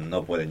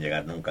 no pueden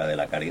llegar nunca de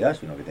la caridad,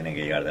 sino que tienen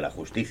que llegar de la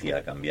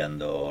justicia,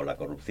 cambiando la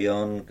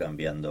corrupción,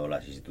 cambiando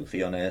las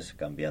instituciones,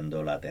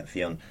 cambiando la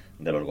atención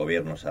de los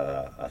gobiernos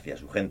hacia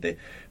su gente.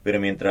 Pero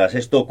mientras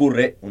esto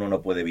ocurre, uno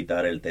no puede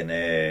evitar el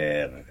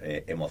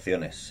tener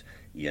emociones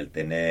y el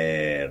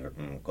tener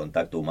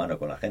contacto humano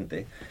con la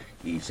gente.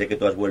 Y sé que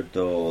tú has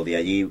vuelto de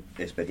allí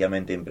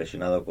especialmente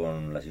impresionado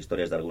con las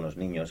historias de algunos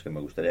niños que me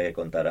gustaría que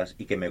contaras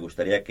y que me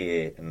gustaría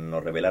que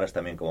nos revelaras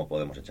también cómo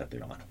podemos echarte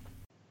una mano.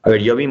 A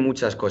ver, yo vi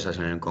muchas cosas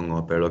en el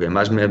Congo, pero lo que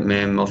más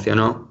me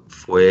emocionó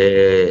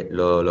fue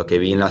lo que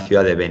vi en la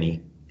ciudad de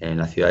Beni, en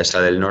la ciudad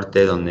esa del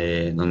norte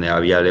donde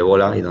había el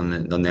Ebola y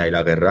donde hay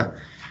la guerra.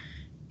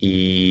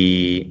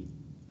 Y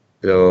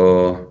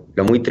lo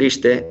muy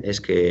triste es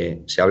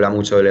que se habla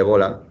mucho del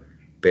Ebola,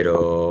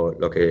 pero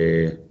lo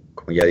que,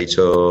 como ya he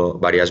dicho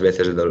varias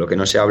veces, de lo que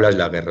no se habla es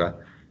la guerra.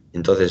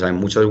 Entonces hay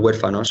muchos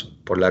huérfanos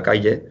por la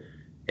calle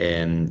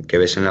que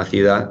ves en la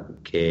ciudad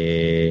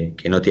que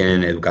no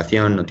tienen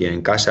educación, no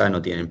tienen casa,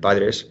 no tienen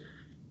padres,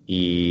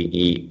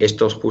 y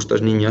estos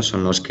justos niños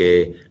son los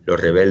que los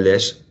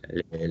rebeldes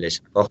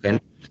les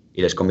acogen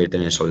y les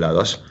convierten en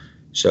soldados.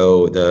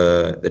 So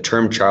the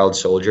term child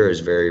soldier is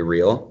very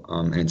real,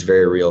 and it's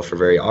very real for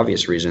very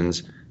obvious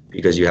reasons,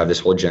 because you have this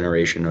whole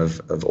generation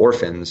of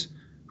orphans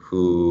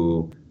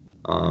who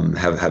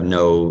have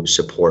no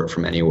support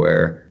from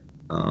anywhere,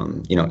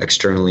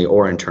 externally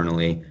or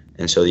internally.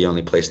 And so the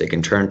only place they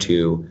can turn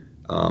to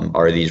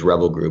are these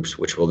rebel groups,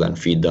 which will then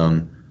feed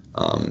them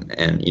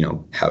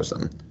and house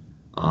them.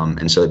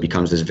 And so it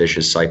becomes this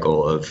vicious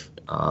cycle of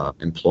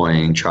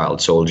employing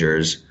child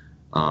soldiers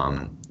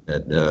and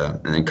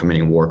then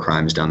committing war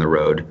crimes down the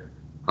road.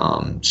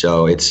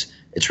 So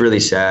it's really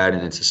sad,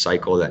 and it's a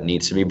cycle that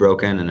needs to be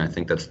broken. And I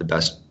think that's the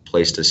best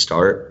place to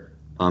start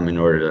in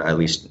order to at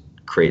least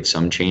create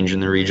some change in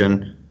the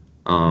region.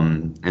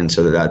 And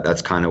so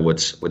that's kind of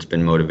what's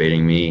been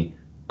motivating me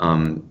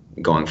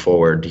going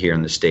forward here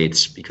in the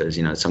States, because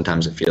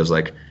sometimes it feels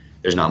like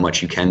there's not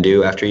much you can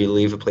do after you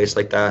leave a place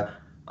like that,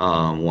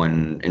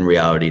 when in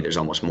reality there's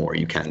almost more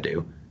you can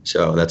do.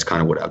 So that's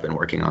kind of what I've been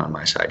working on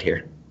my side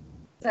here.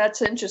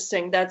 That's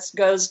interesting. That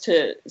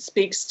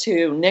speaks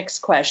to Nick's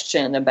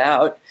question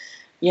about,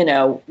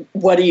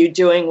 what are you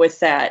doing with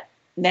that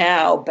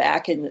now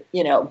back in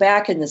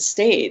the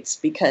States?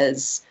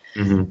 Because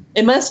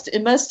it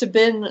must have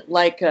been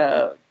like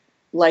a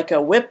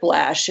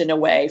whiplash in a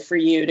way for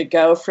you to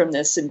go from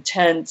this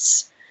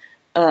intense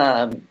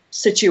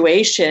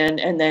situation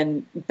and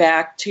then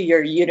back to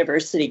your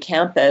university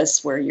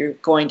campus where you're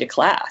going to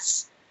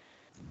class.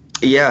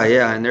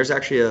 Yeah. And there's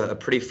actually a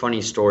pretty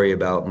funny story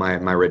about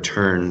my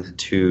return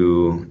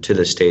to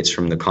the States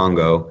from the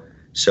Congo.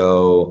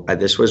 So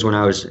this was when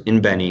I was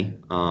in Beni.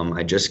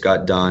 I just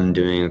got done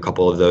doing a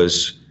couple of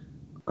those,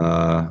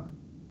 could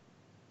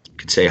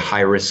say,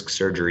 high-risk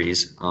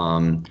surgeries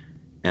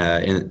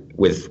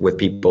with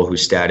people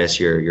whose status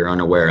you're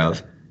unaware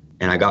of.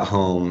 And I got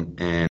home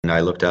and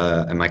I looked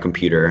at my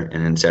computer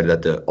and it said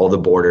that all the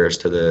borders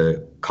to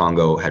the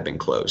Congo had been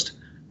closed.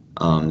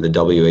 The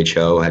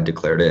WHO had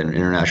declared it an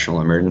international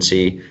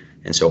emergency,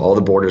 and so all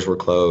the borders were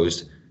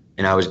closed,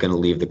 and I was going to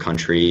leave the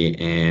country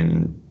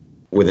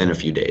within a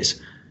few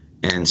days.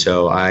 And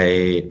so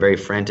I very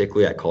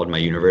frantically called my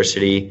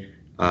university.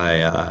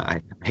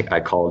 I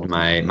called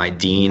my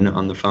dean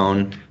on the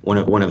phone,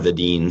 one of the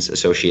deans,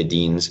 associate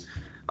deans,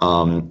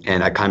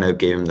 and I kind of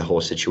gave him the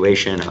whole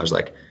situation. I was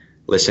like,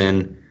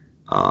 "Listen,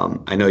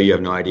 I know you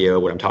have no idea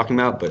what I'm talking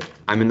about, but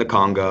I'm in the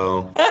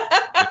Congo."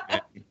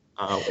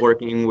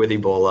 Working with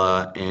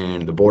Ebola,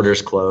 and the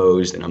border's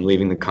closed, and I'm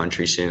leaving the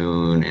country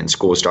soon, and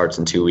school starts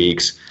in 2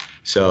 weeks.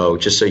 So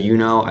just so you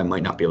know, I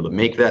might not be able to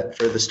make that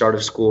for the start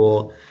of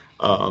school,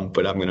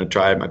 but I'm going to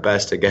try my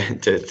best to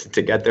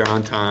get there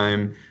on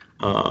time.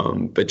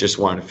 But just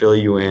wanted to fill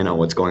you in on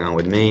what's going on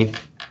with me.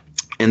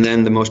 And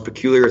then the most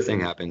peculiar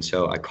thing happened.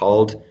 So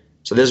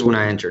this is when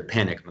I entered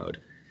panic mode.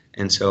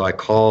 And so I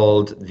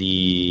called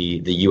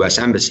the U.S.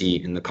 Embassy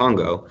in the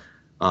Congo,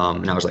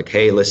 and I was like,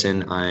 "Hey,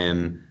 listen, I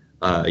am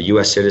a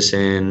U.S.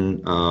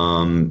 citizen,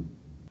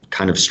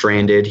 kind of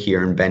stranded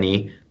here in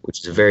Beni, which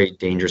is a very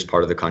dangerous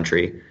part of the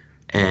country.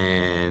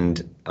 And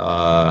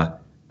the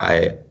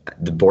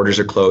borders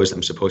are closed.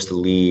 I'm supposed to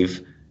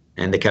leave."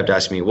 And they kept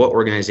asking me, "What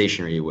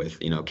organization are you with?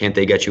 Can't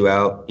they get you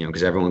out?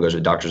 Because everyone goes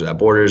with Doctors Without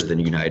Borders, the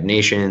United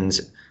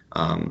Nations,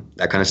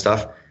 that kind of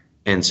stuff."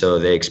 And so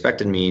they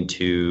expected me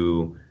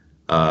to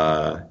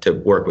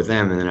work with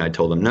them. And then I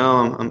told them,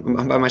 "No,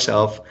 I'm by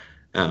myself."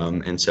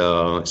 And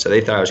so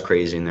they thought I was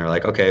crazy, and they're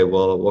like, "Okay,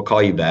 well, we'll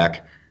call you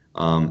back."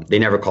 They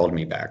never called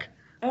me back.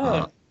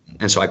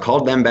 And so I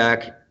called them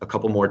back a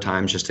couple more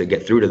times just to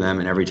get through to them,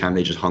 and every time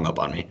they just hung up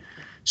on me.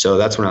 So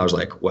that's when I was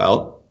like,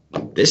 well,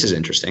 this is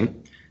interesting.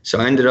 So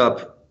I ended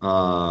up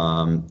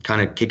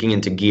kind of kicking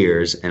into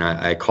gears, and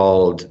I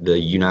called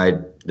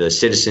the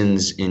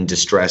Citizens in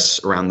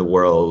Distress Around the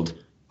World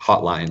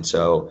hotline.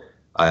 So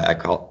I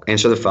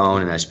answer the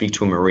phone, and I speak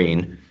to a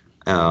Marine,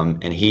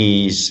 and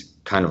he's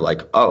kind of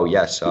like, "Oh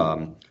yes,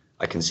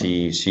 I can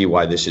see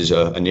why this is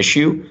an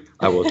issue.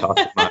 I will talk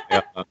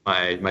to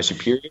my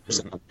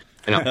superiors,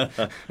 and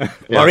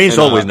Marines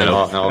always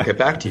know. And I'll get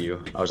back to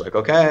you." I was like,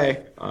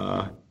 "Okay,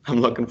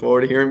 I'm looking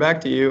forward to hearing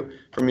back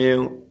from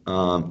you."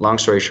 Long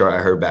story short, I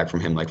heard back from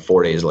him like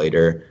 4 days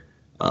later.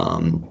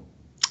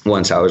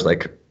 Once I was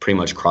like pretty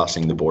much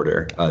crossing the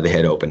border, they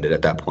had opened it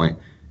at that point.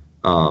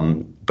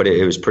 But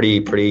it was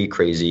pretty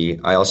crazy.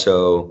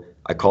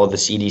 I called the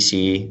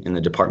CDC and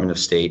the Department of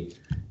State,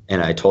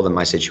 and I told them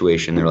my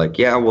situation. They're like,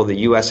 "Yeah, well, the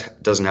U.S.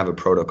 doesn't have a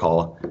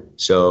protocol,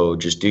 so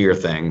just do your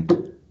thing,"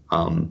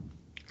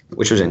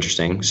 which was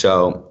interesting.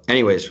 So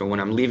anyways, when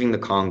I'm leaving the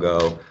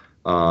Congo,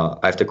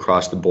 I have to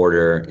cross the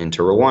border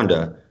into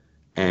Rwanda.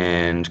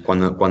 And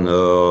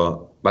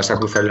cuando vas a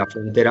cruzar la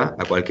frontera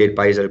a cualquier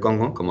país del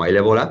Congo, como hay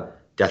Ébola,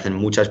 te hacen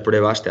muchas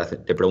pruebas,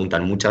 te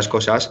preguntan muchas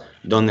cosas.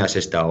 ¿Dónde has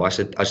estado?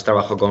 ¿Has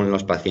trabajado con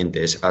los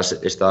pacientes? ¿Has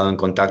estado en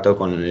contacto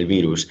con el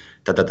virus?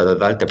 Te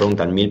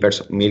preguntan mil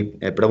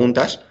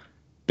preguntas,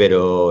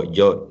 pero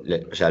yo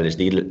les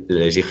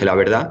dije la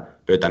verdad,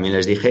 pero también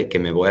les dije que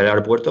me voy al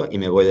aeropuerto y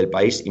me voy del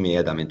país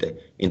inmediatamente.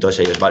 Y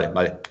entonces ellos, vale,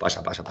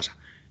 pasa.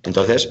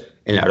 Entonces,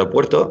 en el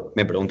aeropuerto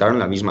me preguntaron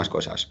las mismas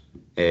cosas.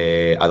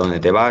 a dónde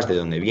te vas, de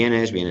dónde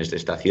vienes de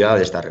esta ciudad,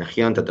 de esta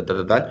región,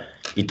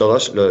 y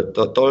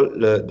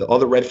all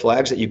the red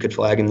flags that you could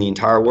flag in the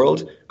entire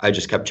world, I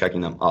just kept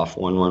checking them off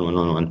one.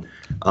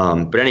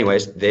 But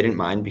anyways, they didn't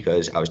mind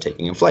because I was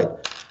taking a flight.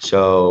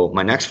 So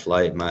my next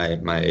flight, my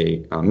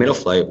middle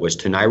flight, was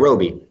to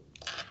Nairobi,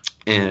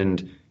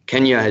 and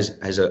Kenya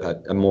has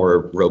a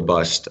more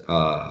robust,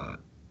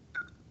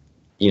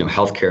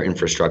 healthcare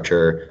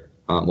infrastructure,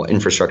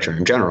 infrastructure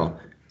in general.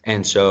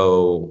 And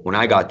so when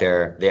I got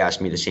there, they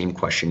asked me the same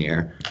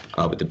questionnaire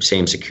with the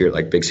same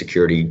big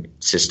security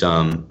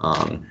system.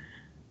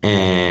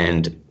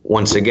 And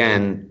once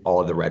again, all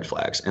of the red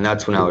flags. And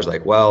that's when I was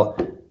like, well,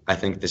 I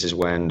think this is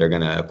when they're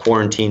going to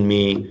quarantine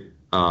me.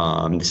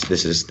 I'll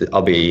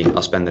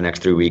spend the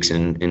next 3 weeks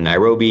in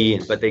Nairobi.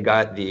 But they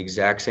got the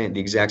exact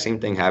same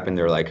thing happened.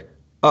 They're like,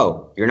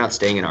 oh, you're not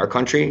staying in our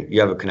country. You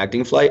have a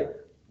connecting flight.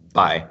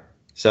 Bye.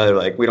 So they're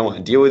like, we don't want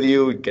to deal with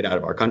you. Get out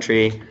of our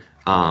country.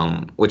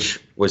 Which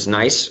was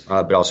nice,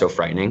 but also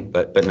frightening,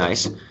 but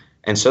nice.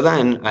 And so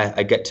then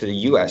I get to the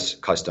U.S.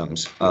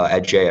 Customs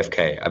at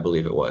JFK, I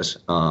believe it was.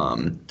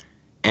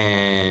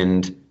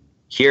 And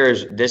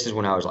this is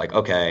when I was like,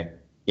 okay,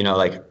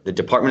 the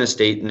Department of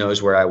State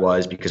knows where I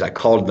was because I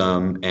called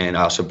them, and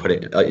I also put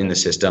it in the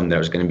system that I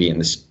was going to be in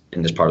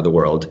this part of the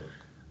world.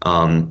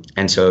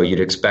 And so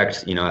you'd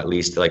expect, at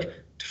least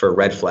for a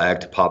red flag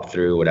to pop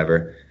through,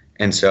 whatever.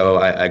 And so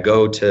I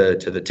go to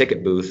the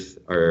ticket booth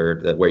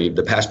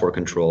the passport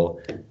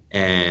control,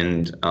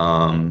 and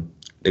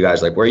the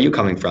guy's like, where are you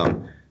coming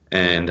from?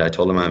 And I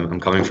told him I'm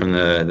coming from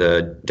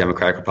the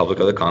Democratic Republic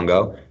of the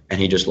Congo. And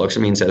he just looks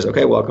at me and says,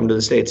 okay, welcome to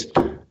the States.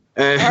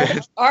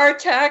 Our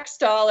tax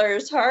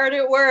dollars hard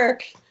at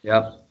work.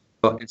 Yep.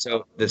 And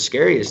so the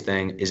scariest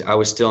thing is I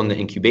was still in the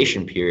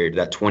incubation period,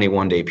 that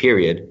 21-day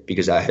period,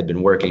 because I had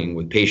been working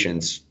with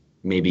patients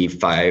maybe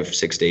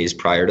 5-6 days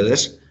prior to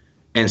this.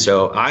 And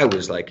so I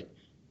was like,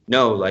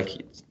 no,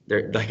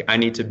 I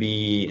need to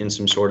be in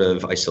some sort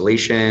of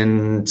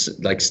isolation.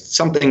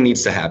 Something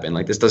needs to happen.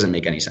 This doesn't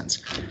make any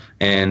sense.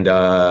 And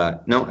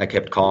no, I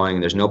kept calling.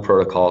 There's no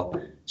protocol.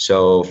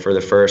 So for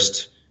the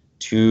first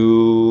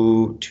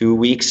two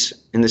weeks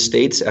in the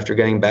States after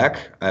getting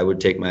back, I would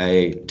take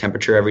my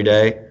temperature every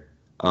day.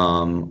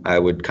 I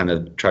would kind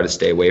of try to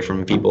stay away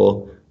from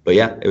people. But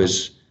yeah, it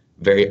was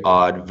very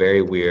odd,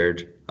 very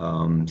weird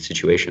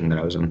situation that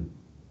I was in.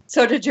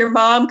 So did your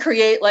mom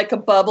create a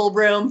bubble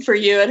room for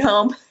you at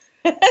home?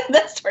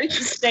 That's where you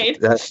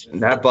stayed. That's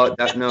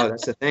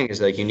the thing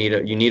is you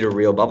need a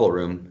real bubble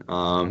room.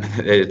 I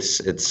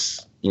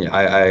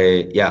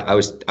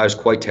was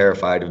quite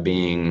terrified of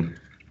being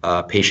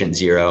patient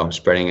zero,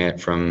 spreading it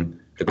from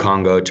the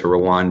Congo to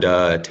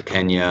Rwanda to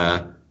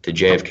Kenya to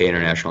JFK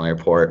International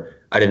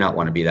Airport. I did not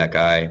want to be that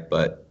guy,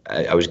 but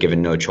I was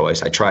given no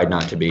choice. I tried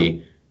not to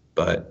be,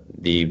 but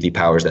the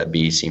powers that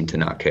be seemed to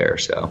not care.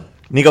 So.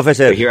 Nico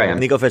Fesser,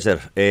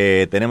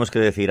 tenemos que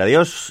decir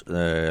adiós.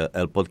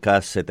 El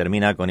podcast se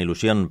termina con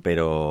ilusión,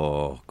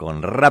 pero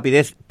con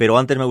rapidez. Pero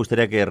antes me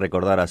gustaría que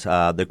recordaras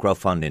the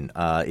crowdfunding.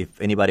 If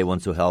anybody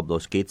wants to help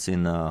those kids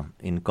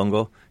in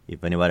Congo,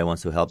 if anybody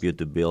wants to help you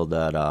to build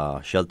that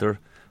shelter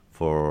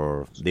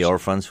for the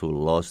orphans who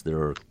lost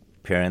their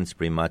parents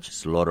pretty much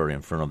slaughtered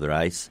in front of their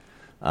eyes,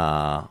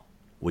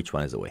 which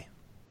one is the way?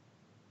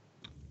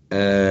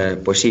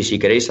 Pues sí, si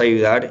queréis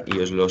ayudar, y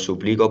os lo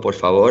suplico, por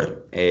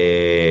favor,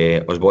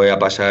 os voy a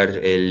pasar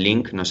el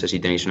link, no sé si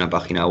tenéis una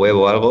página web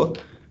o algo,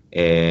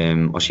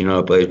 o si no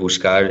lo podéis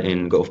buscar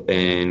en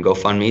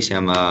GoFundMe, se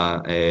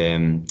llama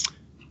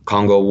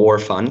Congo War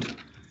Fund.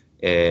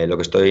 Lo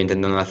que estoy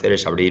intentando hacer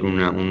es abrir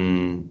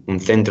un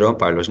centro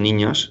para los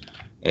niños.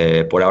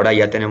 Por ahora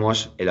ya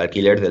tenemos el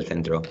alquiler del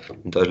centro,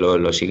 entonces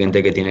lo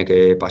siguiente que tiene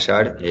que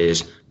pasar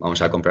es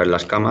vamos a comprar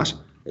las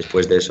camas,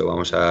 después de eso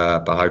vamos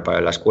a pagar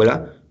para la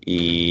escuela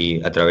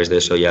y a través de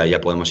eso ya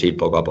podemos ir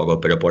poco a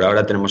poco, pero por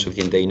ahora tenemos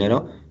suficiente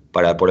dinero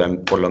para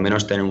por lo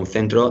menos tener un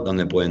centro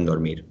donde pueden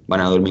dormir. Van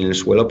a dormir en el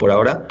suelo por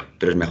ahora,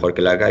 pero es mejor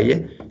que la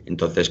calle.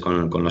 Entonces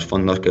con los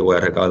fondos que voy a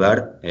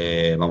recaudar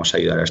vamos a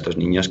ayudar a estos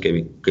niños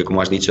que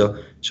como has dicho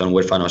son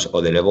huérfanos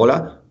o del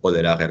ébola o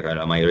de la guerra,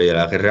 la mayoría de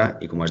la guerra,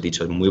 y como has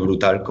dicho es muy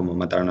brutal cómo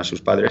mataron a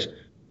sus padres,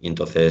 y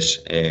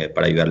entonces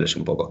para ayudarles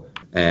un poco.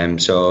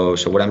 So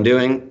what I'm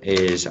doing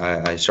is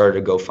I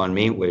started a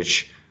GoFundMe,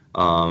 which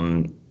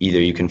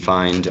either you can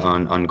find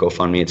on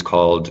GoFundMe, it's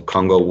called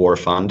Congo War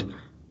Fund,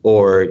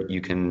 or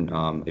you can,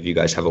 if you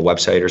guys have a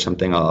website or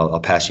something, I'll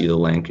pass you the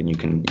link and you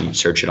can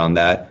search it on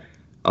that.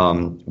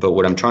 But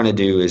what I'm trying to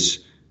do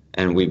is,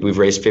 and we've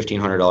raised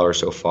 $1,500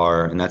 so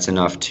far, and that's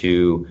enough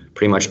to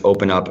pretty much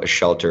open up a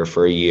shelter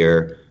for a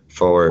year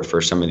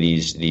for some of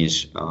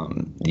these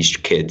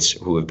kids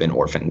who have been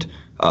orphaned,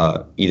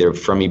 either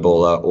from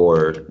Ebola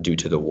or due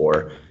to the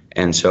war.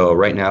 And so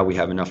right now we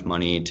have enough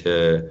money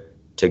to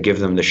give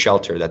them the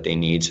shelter that they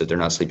need so they're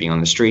not sleeping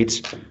on the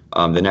streets.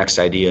 The next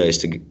idea is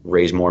to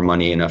raise more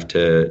money enough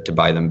to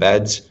buy them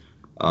beds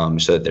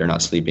so that they're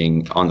not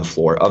sleeping on the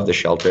floor of the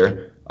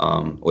shelter,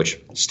 which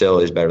still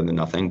is better than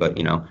nothing. But,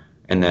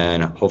 And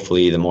then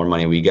hopefully the more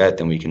money we get,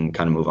 then we can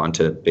kind of move on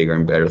to bigger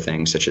and better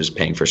things, such as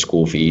paying for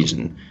school fees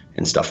and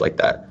stuff like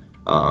that.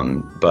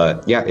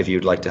 But yeah, if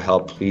you'd like to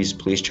help, please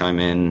chime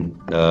in.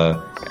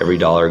 Every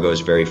dollar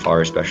goes very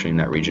far, especially in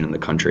that region of the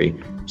country.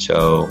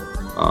 So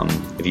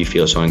if you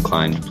feel so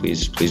inclined,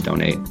 please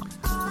donate.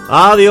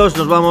 Adiós,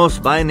 nos vamos.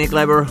 Bye, Nick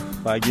Leiber.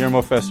 Bye,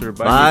 Guillermo Fesser.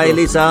 Bye, Nico.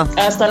 Lisa.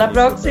 Hasta la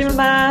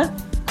próxima.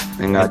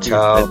 Venga,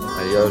 chao.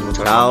 Adiós.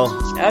 Muchas Chao.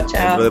 Chao,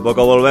 chao. Dentro de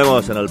poco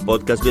volvemos en el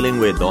podcast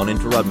bilingüe. Don't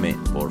interrupt me,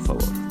 por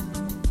favor.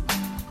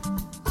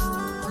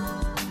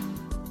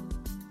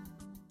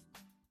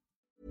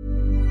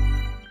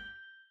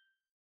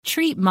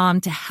 Treat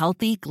mom to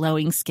healthy,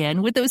 glowing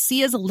skin with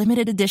Osea's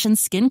limited edition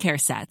skincare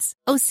sets.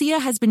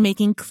 Osea has been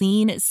making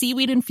clean,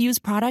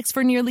 seaweed-infused products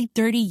for nearly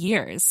 30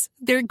 years.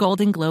 Their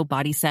Golden Glow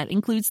body set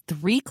includes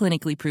 3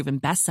 clinically proven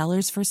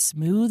bestsellers for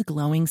smooth,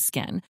 glowing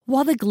skin,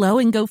 while the Glow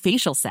and Go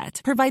facial set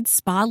provides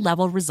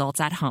spa-level results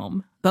at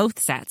home. Both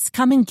sets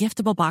come in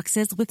giftable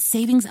boxes with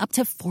savings up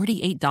to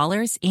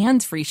 $48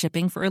 and free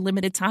shipping for a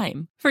limited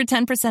time. For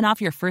 10%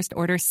 off your first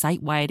order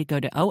site-wide, go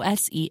to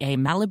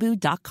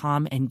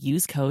OSEAMalibu.com and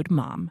use code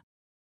MOM.